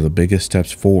be one of the biggest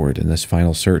steps forward in this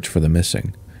final search for the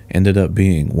missing ended up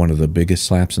being one of the biggest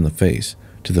slaps in the face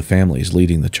to the families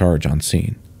leading the charge on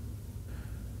scene.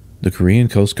 The Korean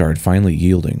Coast Guard finally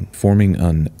yielding, forming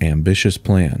an ambitious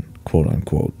plan,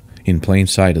 quote-unquote, in plain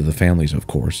sight of the families, of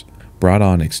course, brought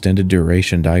on extended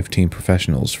duration dive team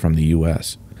professionals from the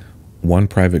U.S., one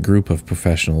private group of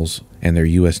professionals and their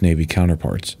U.S. Navy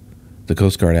counterparts. The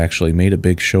Coast Guard actually made a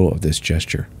big show of this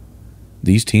gesture.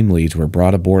 These team leads were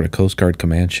brought aboard a Coast Guard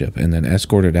command ship and then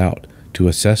escorted out to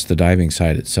assess the diving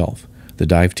site itself, the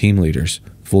dive team leaders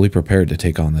fully prepared to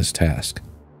take on this task.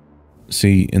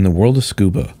 See, in the world of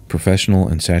scuba, professional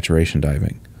and saturation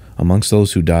diving, amongst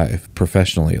those who dive,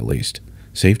 professionally at least,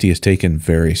 safety is taken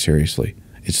very seriously.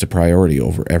 It's the priority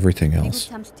over everything else.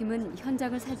 잠수팀은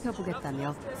현장을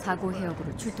살펴보겠다며 사고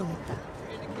해역으로 출동했다.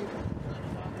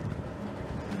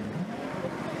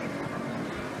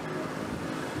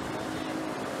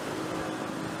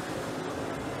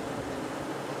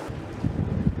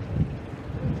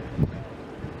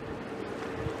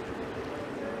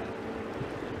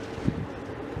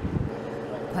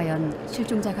 과연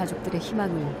실종자 가족들의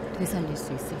희망을 되살릴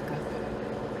수 있을까?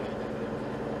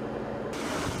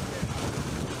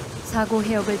 사고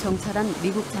해역을 정찰한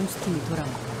미국 잠수팀이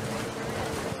돌아왔다.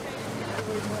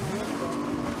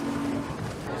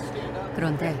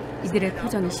 그런데 이들의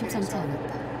표정이 심상치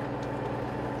않았다.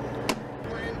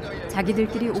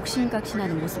 자기들끼리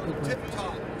옥신각신하는 모습을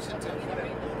보였다.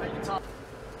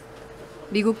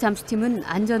 미국 잠수팀은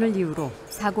안전을 이유로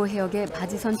사고 해역의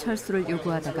바지선 철수를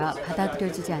요구하다가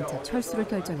받아들여지지 않자 철수를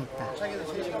결정했다.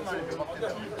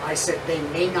 I said they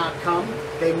may not come,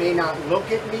 they may not look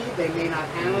at me, they may not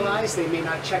analyze, they may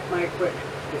not check my equipment.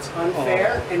 It's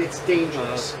unfair and it's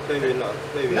dangerous. They will not.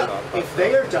 No, if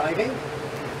they are diving,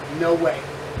 no way.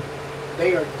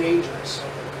 They are dangerous.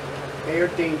 They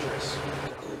are dangerous.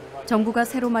 정부가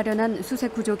새로 마련한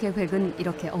수색 구조 계획은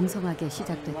이렇게 엉성하게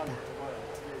시작됐다.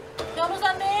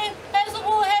 변호사님,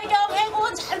 해수부, 해경,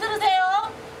 해군 잘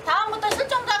들으세요. 다음부터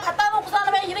실종자 갖다 놓고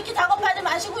살면 이렇게 작업하지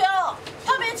마시고요.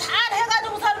 협의 잘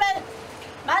해가지고 살면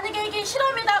만약에 이게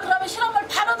실험이다 그러면 실험을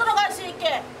바로 들어갈 수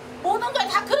있게 모든 걸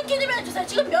다 그렇게 좀 해주세요.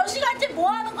 지금 몇 시간째 뭐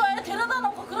하는 거예요? 데려다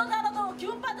놓고 그러지 않아도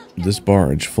기운 빠져 죽겠어요. This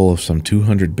barge, full of some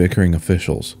 200 bickering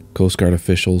officials, Coast Guard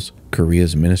officials,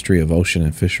 Korea's Ministry of Ocean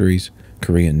and Fisheries,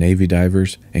 Korean Navy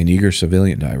divers, and eager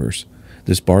civilian divers.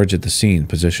 This barge at the scene,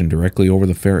 positioned directly over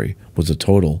the ferry, was a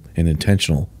total and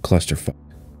intentional clusterfuck.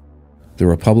 The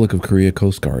Republic of Korea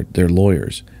Coast Guard, their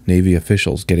lawyers, Navy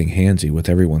officials getting handsy with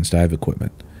everyone's dive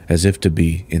equipment, as if to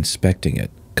be inspecting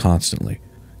it constantly,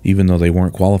 even though they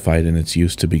weren't qualified in its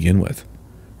use to begin with,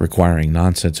 requiring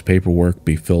nonsense paperwork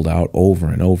be filled out over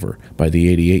and over by the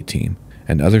 88 team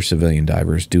and other civilian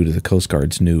divers due to the Coast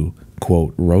Guard's new,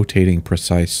 quote, rotating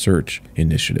precise search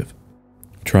initiative.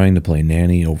 Trying to play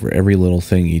nanny over every little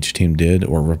thing each team did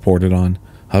or reported on,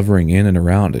 hovering in and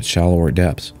around at shallower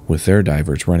depths with their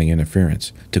divers running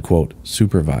interference to, quote,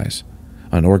 supervise.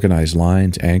 Unorganized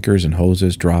lines, anchors, and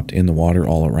hoses dropped in the water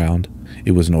all around.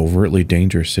 It was an overtly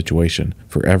dangerous situation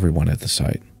for everyone at the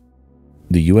site.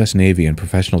 The U.S. Navy and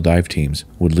professional dive teams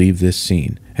would leave this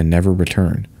scene and never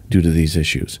return due to these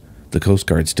issues, the Coast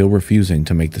Guard still refusing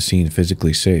to make the scene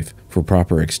physically safe for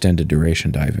proper extended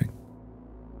duration diving.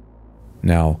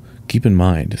 Now, keep in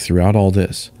mind, throughout all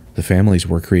this, the families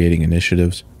were creating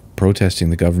initiatives,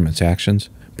 protesting the government's actions,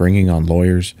 bringing on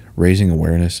lawyers, raising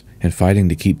awareness, and fighting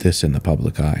to keep this in the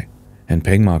public eye, and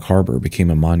Pangmak Harbor became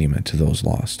a monument to those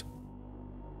lost.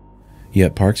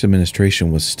 Yet Park's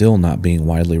administration was still not being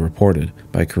widely reported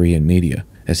by Korean media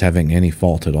as having any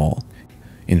fault at all.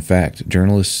 In fact,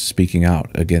 journalists speaking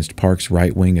out against Park's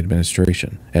right-wing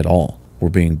administration at all were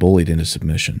being bullied into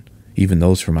submission, even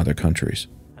those from other countries.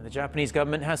 The Japanese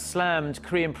government has slammed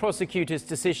Korean prosecutors'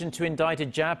 decision to indict a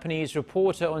Japanese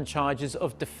reporter on charges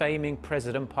of defaming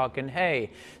President Park Geun-Hye.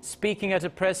 Speaking at a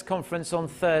press conference on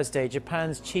Thursday,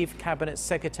 Japan's Chief Cabinet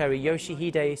Secretary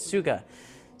Yoshihide Suga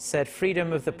said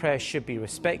freedom of the press should be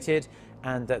respected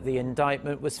and that the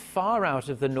indictment was far out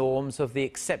of the norms of the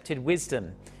accepted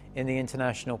wisdom in the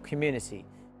international community.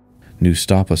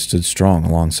 Newstapa stood strong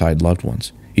alongside loved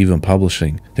ones, even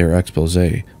publishing their expose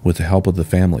with the help of the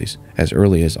families as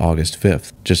early as August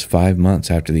 5th, just 5 months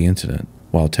after the incident,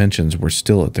 while tensions were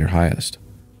still at their highest.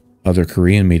 Other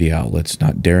Korean media outlets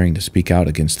not daring to speak out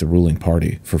against the ruling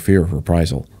party for fear of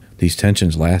reprisal, these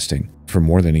tensions lasting for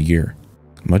more than a year.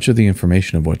 Much of the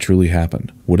information of what truly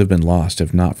happened would have been lost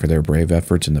if not for their brave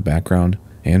efforts in the background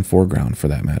and foreground for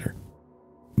that matter.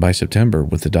 By September,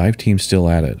 with the dive team still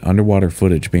at it, underwater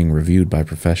footage being reviewed by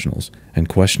professionals, and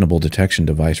questionable detection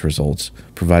device results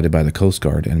provided by the Coast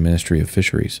Guard and Ministry of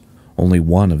Fisheries, only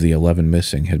one of the 11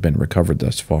 missing had been recovered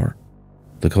thus far.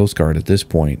 The Coast Guard at this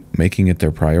point making it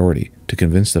their priority to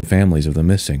convince the families of the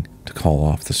missing to call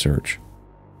off the search.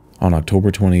 On October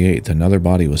 28th, another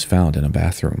body was found in a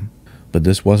bathroom. But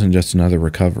this wasn't just another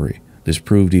recovery, this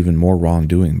proved even more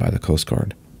wrongdoing by the Coast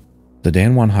Guard. The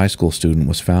Danwon High School student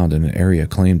was found in an area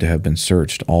claimed to have been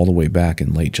searched all the way back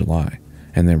in late July,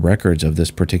 and then records of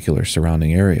this particular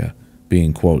surrounding area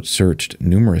being, quote, searched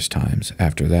numerous times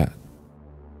after that.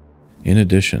 In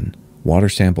addition, water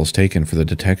samples taken for the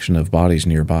detection of bodies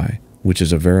nearby, which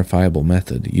is a verifiable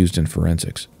method used in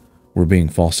forensics, were being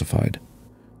falsified.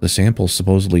 The samples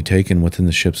supposedly taken within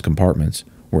the ship's compartments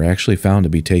were actually found to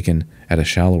be taken at a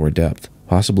shallower depth,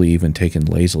 possibly even taken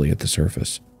lazily at the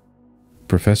surface.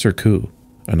 Professor Koo,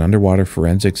 an underwater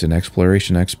forensics and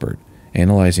exploration expert,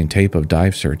 analyzing tape of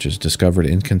dive searches, discovered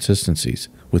inconsistencies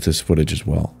with this footage as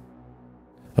well.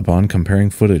 Upon comparing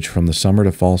footage from the summer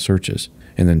to fall searches,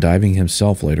 and then diving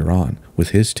himself later on with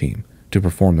his team to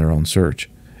perform their own search,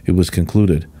 it was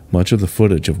concluded much of the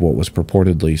footage of what was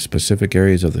purportedly specific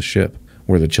areas of the ship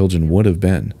where the children would have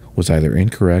been was either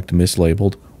incorrect,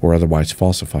 mislabeled, or otherwise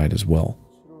falsified as well.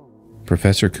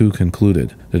 Professor Koo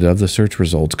concluded that of the search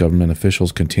results government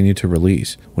officials continued to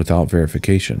release without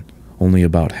verification, only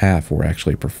about half were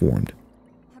actually performed.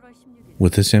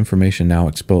 With this information now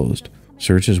exposed,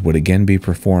 searches would again be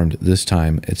performed, this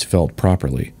time it's felt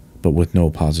properly, but with no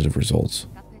positive results.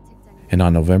 And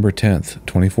on November 10th,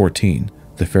 2014,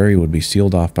 the ferry would be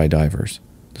sealed off by divers.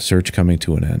 The the search coming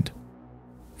to an end.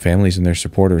 Families and their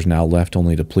supporters now left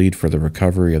only to plead for the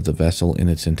recovery of the vessel in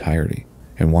its entirety,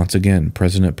 and once again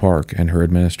President Park and her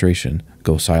administration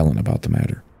go silent about the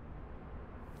matter.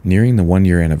 Nearing the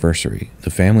one-year anniversary, the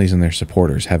families and their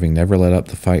supporters having never let up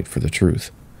the fight for the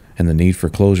truth, and the need for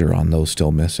closure on those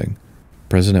still missing,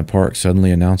 President Park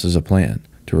suddenly announces a plan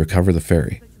to recover the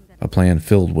ferry, a plan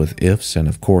filled with ifs and,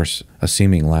 of course, a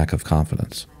seeming lack of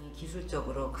confidence.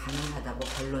 기술적으로 가능하다고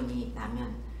결론이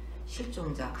나면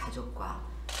실종자 가족과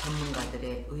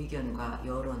전문가들의 의견과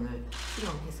여론을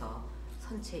수용해서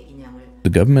선체 인양을.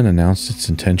 The government announced its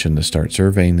intention to start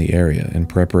surveying the area in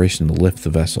preparation to lift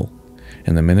the vessel,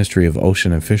 and the Ministry of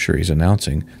Ocean and Fisheries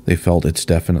announcing they felt it's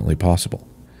definitely possible.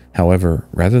 However,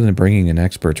 rather than bringing in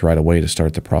experts right away to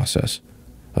start the process,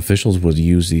 officials would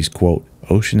use these, quote,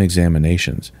 ocean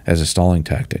examinations as a stalling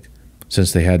tactic,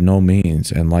 since they had no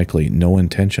means and likely no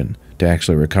intention to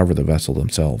actually recover the vessel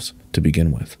themselves to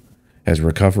begin with, as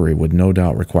recovery would no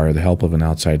doubt require the help of an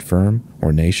outside firm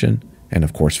or nation and,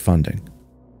 of course, funding.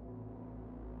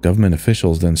 Government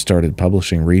officials then started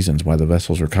publishing reasons why the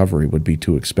vessel's recovery would be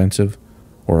too expensive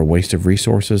or a waste of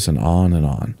resources, and on and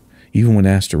on. Even when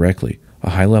asked directly,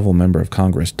 a high-level member of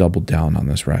Congress doubled down on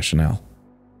this rationale.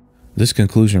 This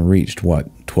conclusion reached,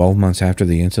 12 months after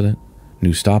the incident?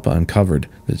 Newstapa uncovered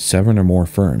that 7 or more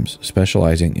firms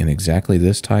specializing in exactly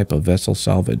this type of vessel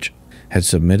salvage had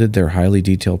submitted their highly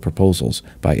detailed proposals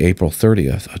by April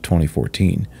 30th of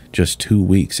 2014, just 2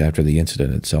 weeks after the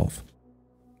incident itself.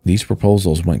 These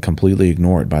proposals went completely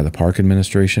ignored by the Park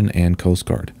administration and Coast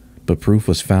Guard, but proof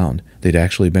was found they'd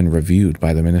actually been reviewed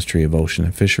by the Ministry of Ocean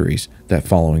and Fisheries that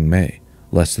following May,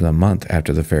 less than a month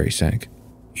after the ferry sank,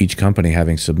 each company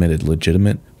having submitted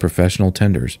legitimate, professional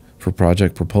tenders for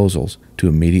project proposals to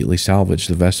immediately salvage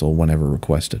the vessel whenever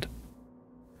requested.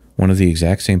 One of the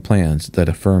exact same plans that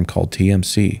a firm called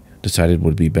TMC decided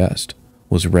would be best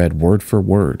was read word for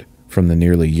word from the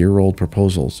nearly year-old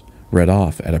proposals read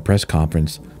off at a press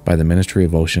conference by the Ministry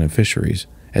of Ocean and Fisheries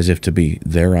as if to be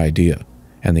their idea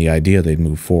and the idea they'd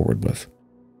move forward with.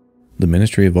 The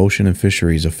Ministry of Ocean and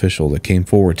Fisheries official that came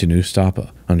forward to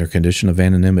Newstapa under condition of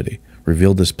anonymity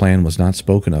revealed this plan was not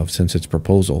spoken of since its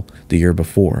proposal the year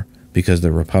before because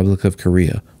the Republic of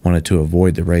Korea wanted to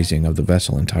avoid the raising of the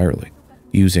vessel entirely,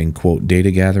 using, quote,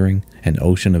 data gathering and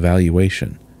ocean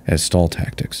evaluation as stall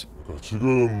tactics.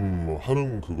 지금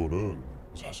하는 그거는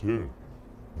사실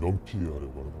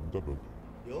면피하려고 하는 겁니다.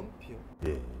 면피요?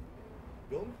 예.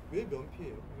 왜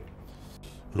면피예요?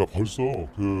 그러니까 벌써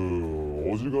그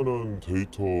어지간한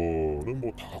데이터는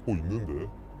뭐 다 갖고 있는데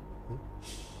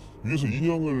위에서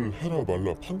인양을 해라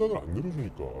말라 판단을 안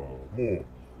내려주니까 뭐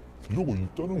이러고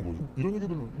있다는 거죠. 이런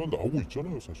얘기들만 나오고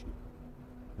있잖아요, 사실.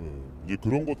 이제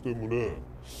그런 것 때문에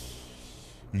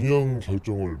인양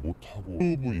결정을 못 하고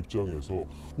그 입장에서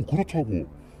뭐 그렇다고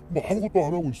뭐 아무것도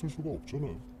안 하고 있을 수가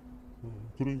없잖아요.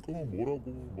 그러니까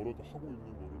뭐라도 하고 있는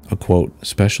거를. A, quote,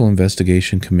 special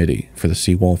investigation committee for the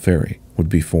Sewol ferry would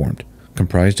be formed,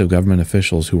 comprised of government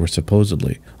officials who were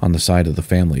supposedly on the side of the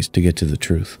families to get to the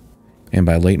truth. And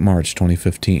by late March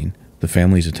 2015, the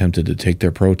families attempted to take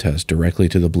their protest directly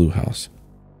to the Blue House.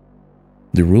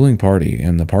 The ruling party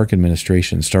and the park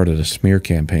administration started a smear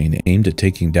campaign aimed at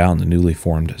taking down the newly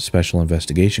formed Special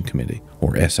Investigation Committee,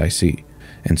 or SIC,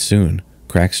 and soon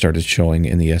cracks started showing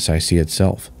in the SIC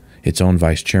itself, its own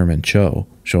Vice Chairman Cho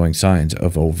showing signs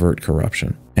of overt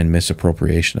corruption and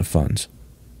misappropriation of funds.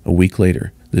 A week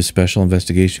later, this Special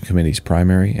Investigation Committee's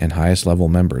primary and highest level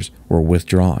members were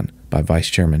withdrawn by Vice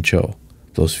Chairman Cho,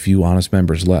 those few honest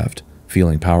members left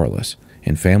feeling powerless,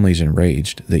 and families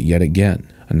enraged that yet again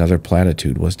another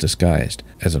platitude was disguised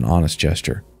as an honest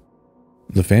gesture.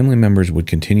 The family members would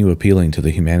continue appealing to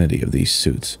the humanity of these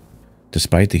suits.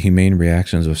 Despite the humane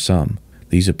reactions of some,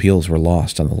 these appeals were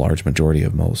lost on the large majority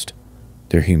of most.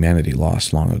 Their humanity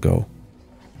lost long ago.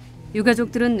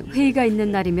 유가족들은 회의가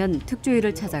있는 날이면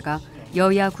특조위를 찾아가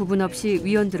여야 구분 없이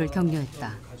위원들을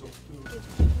격려했다.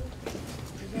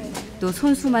 또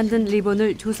손수 만든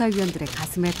리본을 조사위원들의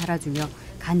가슴에 달아주며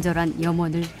간절한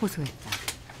염원을 호소했다.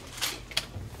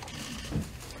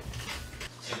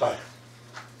 제발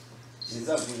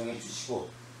진상규명해 주시고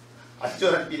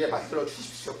안전한 미래 만들어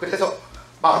주십시오. 그래서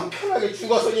마음 편하게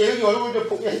죽어서 예은이 얼굴 좀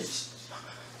보게 해주십시오.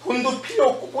 돈도 필요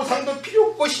없고 보상도 필요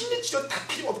없고 심리치료 다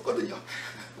필요 없거든요.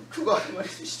 그거 하나만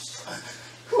해주십시오.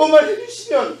 그것만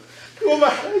해주시면 그것만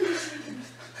하나 해주시면 됩니다.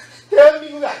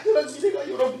 대한민국의 안전한 미래가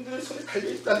여러분들의 손에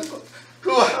달려있다는 것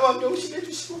그거 하나만 명심해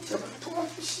주시고 제발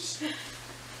도와주십시오.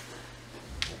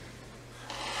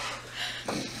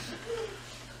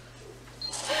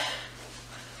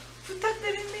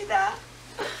 부탁드립니다.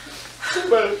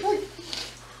 제발.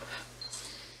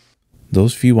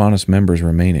 Those few honest members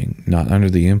remaining, not under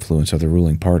the influence of the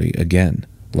ruling party, again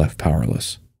left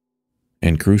powerless.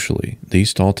 And crucially, these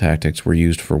stall tactics were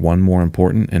used for one more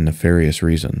important and nefarious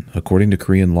reason. According to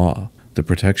Korean law, the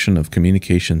Protection of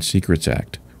Communication Secrets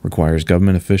Act requires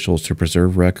government officials to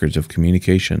preserve records of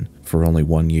communication for only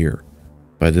 1 year.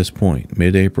 By this point,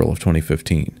 mid-April of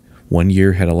 2015, 1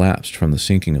 year had elapsed from the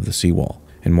sinking of the seawall,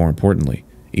 and more importantly,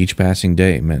 each passing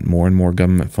day meant more and more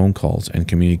government phone calls and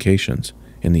communications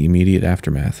in the immediate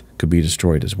aftermath could be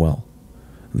destroyed as well.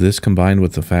 This combined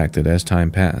with the fact that as time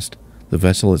passed, the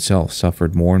vessel itself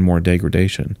suffered more and more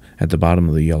degradation at the bottom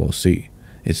of the Yellow Sea.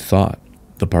 It's thought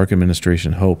the Park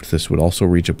administration hoped this would also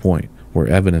reach a point where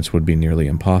evidence would be nearly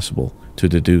impossible to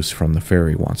deduce from the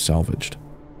ferry once salvaged.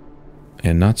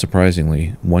 And not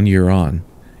surprisingly, 1 year on,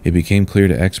 it became clear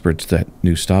to experts that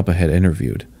Newstapa had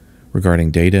interviewed regarding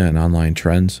data and online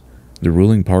trends. The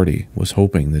ruling party was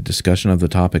hoping that discussion of the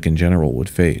topic in general would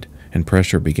fade and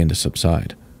pressure begin to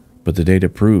subside. But the data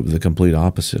proved the complete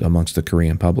opposite amongst the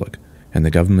Korean public, and the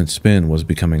government's spin was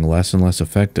becoming less and less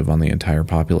effective on the entire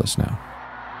populace now.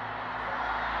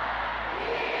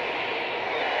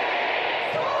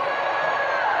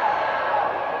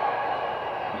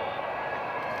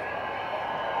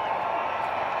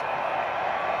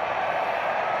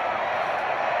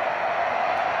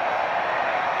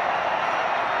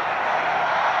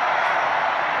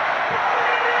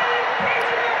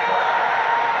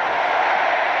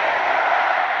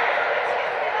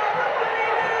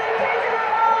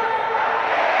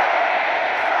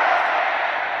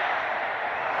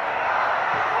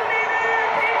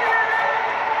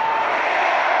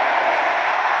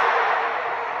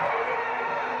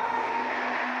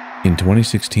 In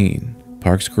 2016,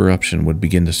 Park's corruption would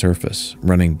begin to surface,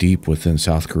 running deep within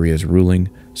South Korea's ruling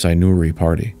Saenuri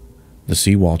party. The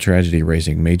seawall tragedy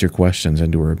raising major questions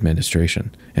into her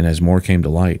administration, and as more came to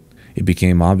light, it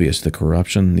became obvious the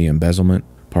corruption, the embezzlement,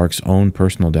 Park's own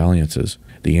personal dalliances,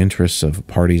 the interests of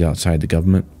parties outside the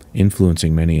government,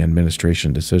 influencing many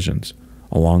administration decisions,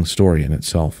 a long story in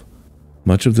itself.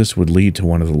 Much of this would lead to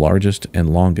one of the largest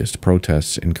and longest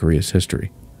protests in Korea's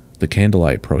history, the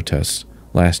Candlelight protests,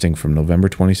 lasting from November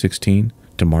 2016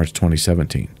 to March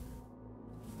 2017.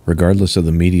 Regardless of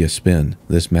the media spin,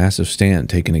 this massive stand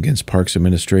taken against Park's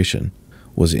administration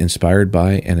was inspired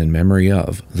by and in memory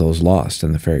of those lost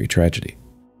in the ferry tragedy.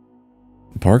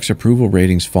 Park's approval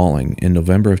ratings falling in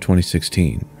November of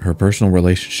 2016, her personal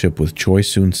relationship with Choi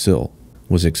Soon-sil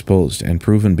was exposed and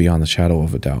proven beyond the shadow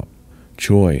of a doubt.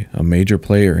 Choi, a major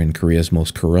player in Korea's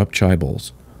most corrupt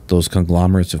chaebols, those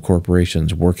conglomerates of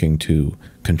corporations working to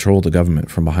control the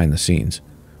government from behind the scenes,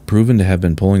 proven to have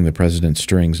been pulling the president's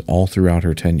strings all throughout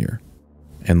her tenure,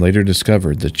 and later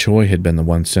discovered that Choi had been the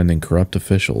one sending corrupt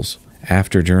officials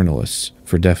after journalists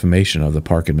for defamation of the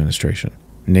Park administration,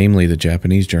 namely the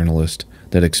Japanese journalist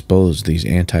that exposed these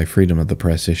anti-freedom of the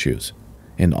press issues,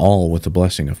 and all with the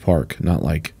blessing of Park, not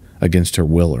like against her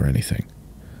will or anything.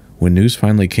 When news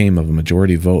finally came of a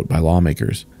majority vote by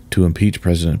lawmakers to impeach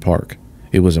President Park,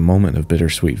 it was a moment of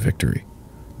bittersweet victory.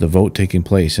 The vote taking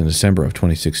place in December of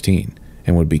 2016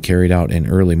 and would be carried out in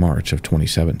early March of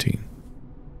 2017.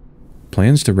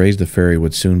 Plans to raise the ferry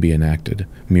would soon be enacted,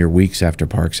 mere weeks after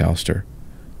Park's ouster.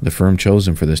 The firm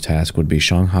chosen for this task would be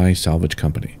Shanghai Salvage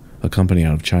Company, a company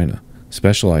out of China,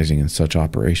 specializing in such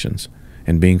operations,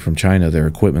 and being from China, their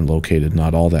equipment located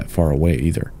not all that far away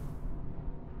either.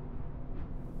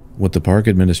 What the Park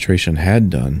administration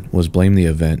had done was blame the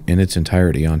event in its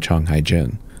entirety on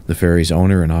Chonghaejin, the ferry's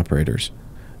owner and operators.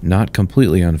 Not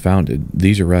completely unfounded,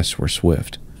 these arrests were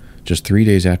swift. Just 3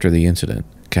 days after the incident,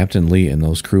 Captain Lee and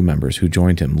those crew members who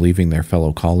joined him leaving their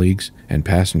fellow colleagues and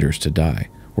passengers to die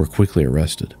were quickly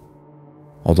arrested.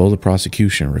 Although the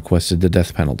prosecution requested the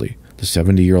death penalty, the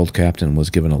 70-year-old captain was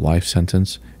given a life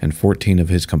sentence, and 14 of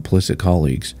his complicit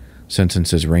colleagues,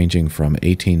 sentences ranging from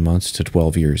 18 months to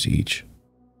 12 years each.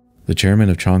 The chairman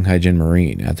of Chonghaejin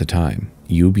Marine at the time,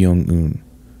 Yoo Byung-eun,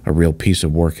 a real piece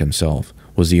of work himself,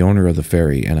 was the owner of the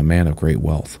ferry and a man of great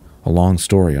wealth, a long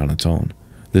story on its own.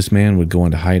 This man would go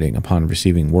into hiding upon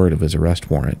receiving word of his arrest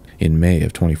warrant in May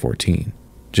of 2014,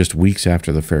 just weeks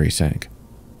after the ferry sank.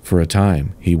 For a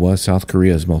time, he was South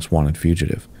Korea's most wanted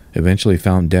fugitive, eventually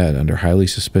found dead under highly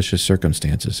suspicious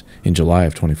circumstances in July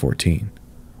of 2014,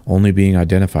 only being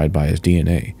identified by his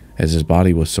DNA, as his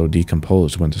body was so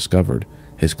decomposed when discovered,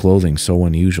 his clothing so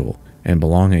unusual, and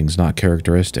belongings not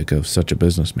characteristic of such a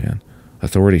businessman.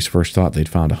 Authorities first thought they'd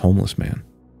found a homeless man.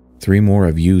 3 more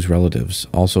of Yu's relatives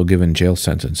also given jail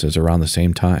sentences around the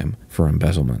same time for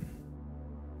embezzlement.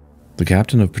 The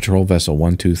captain of Patrol Vessel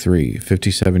 123,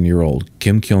 57-year-old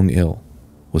Kim Kyung-il,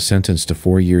 was sentenced to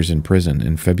 4 years in prison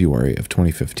in February of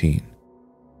 2015.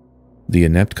 The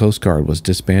inept Coast Guard was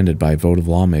disbanded by a vote of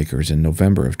lawmakers in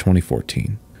November of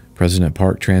 2014, President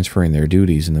Park transferring their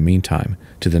duties in the meantime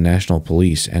to the National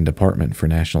Police and Department for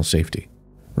National Safety,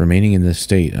 remaining in this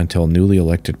state until newly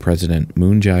elected President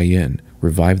Moon Jae-in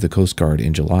revived the Coast Guard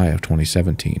in July of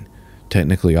 2017,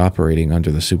 technically operating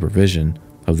under the supervision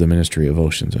of the Ministry of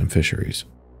Oceans and Fisheries.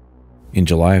 In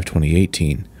July of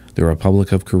 2018, the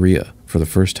Republic of Korea, for the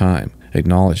first time,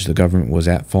 acknowledged the government was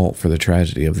at fault for the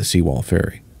tragedy of the Sewol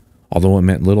ferry. Although it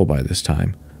meant little by this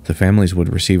time, the families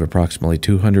would receive approximately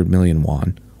 200 million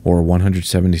won, or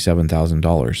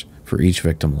 $177,000, for each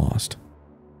victim lost.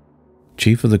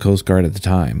 Chief of the Coast Guard at the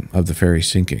time of the ferry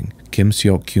sinking, Kim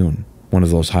Seok-kyun, one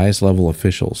of those highest-level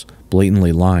officials,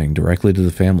 blatantly lying directly to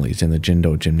the families in the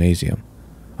Jindo Gymnasium,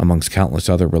 amongst countless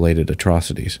other related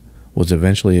atrocities, was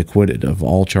eventually acquitted of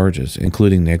all charges,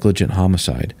 including negligent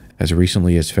homicide, as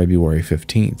recently as February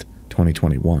 15,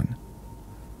 2021.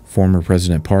 Former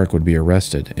President Park would be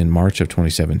arrested in March of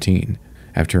 2017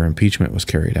 after impeachment was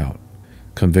carried out.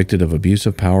 Convicted of abuse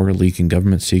of power, leaking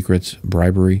government secrets,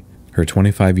 bribery, her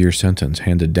 25-year sentence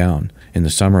handed down in the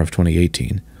summer of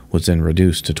 2018 was then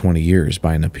reduced to 20 years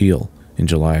by an appeal in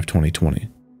July of 2020.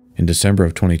 In December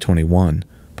of 2021,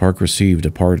 Park received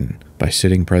a pardon by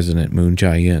sitting President Moon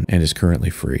Jae-in and is currently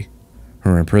free.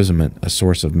 Her imprisonment, a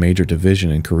source of major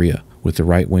division in Korea, with the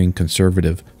right-wing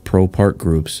conservative pro-Park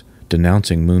groups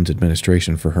denouncing Moon's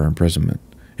administration for her imprisonment.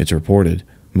 It's reported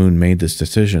Moon made this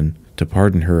decision to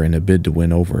pardon her in a bid to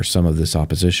win over some of this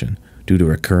opposition due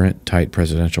to a current tight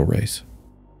presidential race.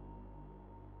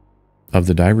 Of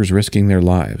the divers risking their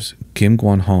lives, Kim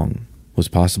Gwon-hong was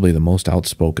possibly the most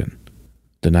outspoken.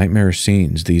 The nightmarish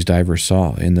scenes these divers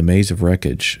saw in the maze of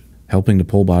wreckage, helping to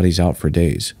pull bodies out for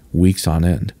days, weeks on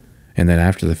end, and then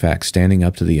after the fact standing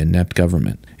up to the inept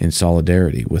government in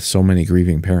solidarity with so many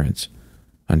grieving parents.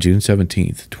 On June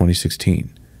 17,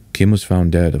 2016, Kim was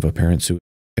found dead of apparent suicide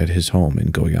at his home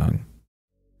in Goyang.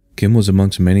 Kim was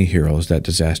amongst many heroes that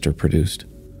disaster produced,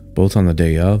 both on the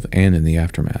day of and in the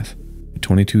aftermath.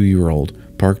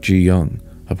 22-year-old Park Ji-young,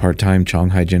 a part-time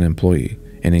Chonghaejin employee,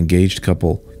 and engaged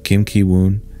couple Kim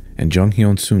Ki-woon and Jung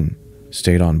Hyun-sun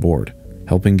stayed on board,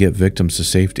 helping get victims to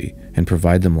safety and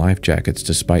provide them life jackets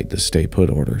despite the stay-put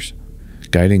orders,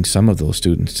 guiding some of those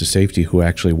students to safety who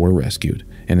actually were rescued,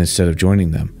 and instead of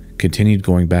joining them, continued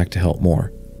going back to help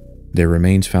more. Their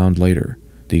remains found later,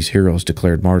 these heroes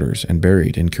declared martyrs and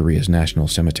buried in Korea's national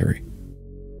cemetery.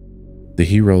 The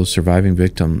heroes, surviving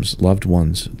victims, loved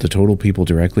ones, the total people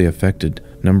directly affected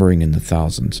numbering in the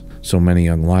thousands, so many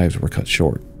young lives were cut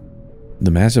short.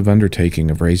 The massive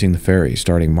undertaking of raising the ferry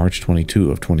starting March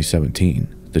 22 of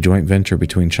 2017, the joint venture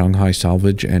between Shanghai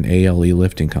Salvage and ALE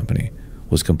Lifting Company,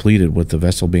 was completed with the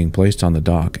vessel being placed on the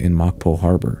dock in Mokpo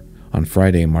Harbor on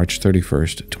Friday, March 31,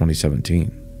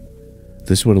 2017.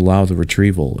 This would allow the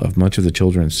retrieval of much of the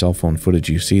children's cell phone footage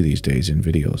you see these days in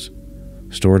videos,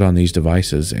 stored on these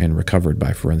devices and recovered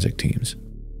by forensic teams.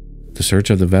 The search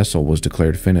of the vessel was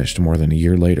declared finished more than a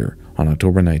year later on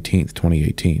October 19,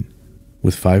 2018,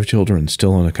 with 5 children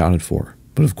still unaccounted for,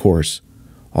 but of course,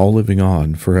 all living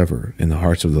on forever in the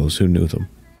hearts of those who knew them.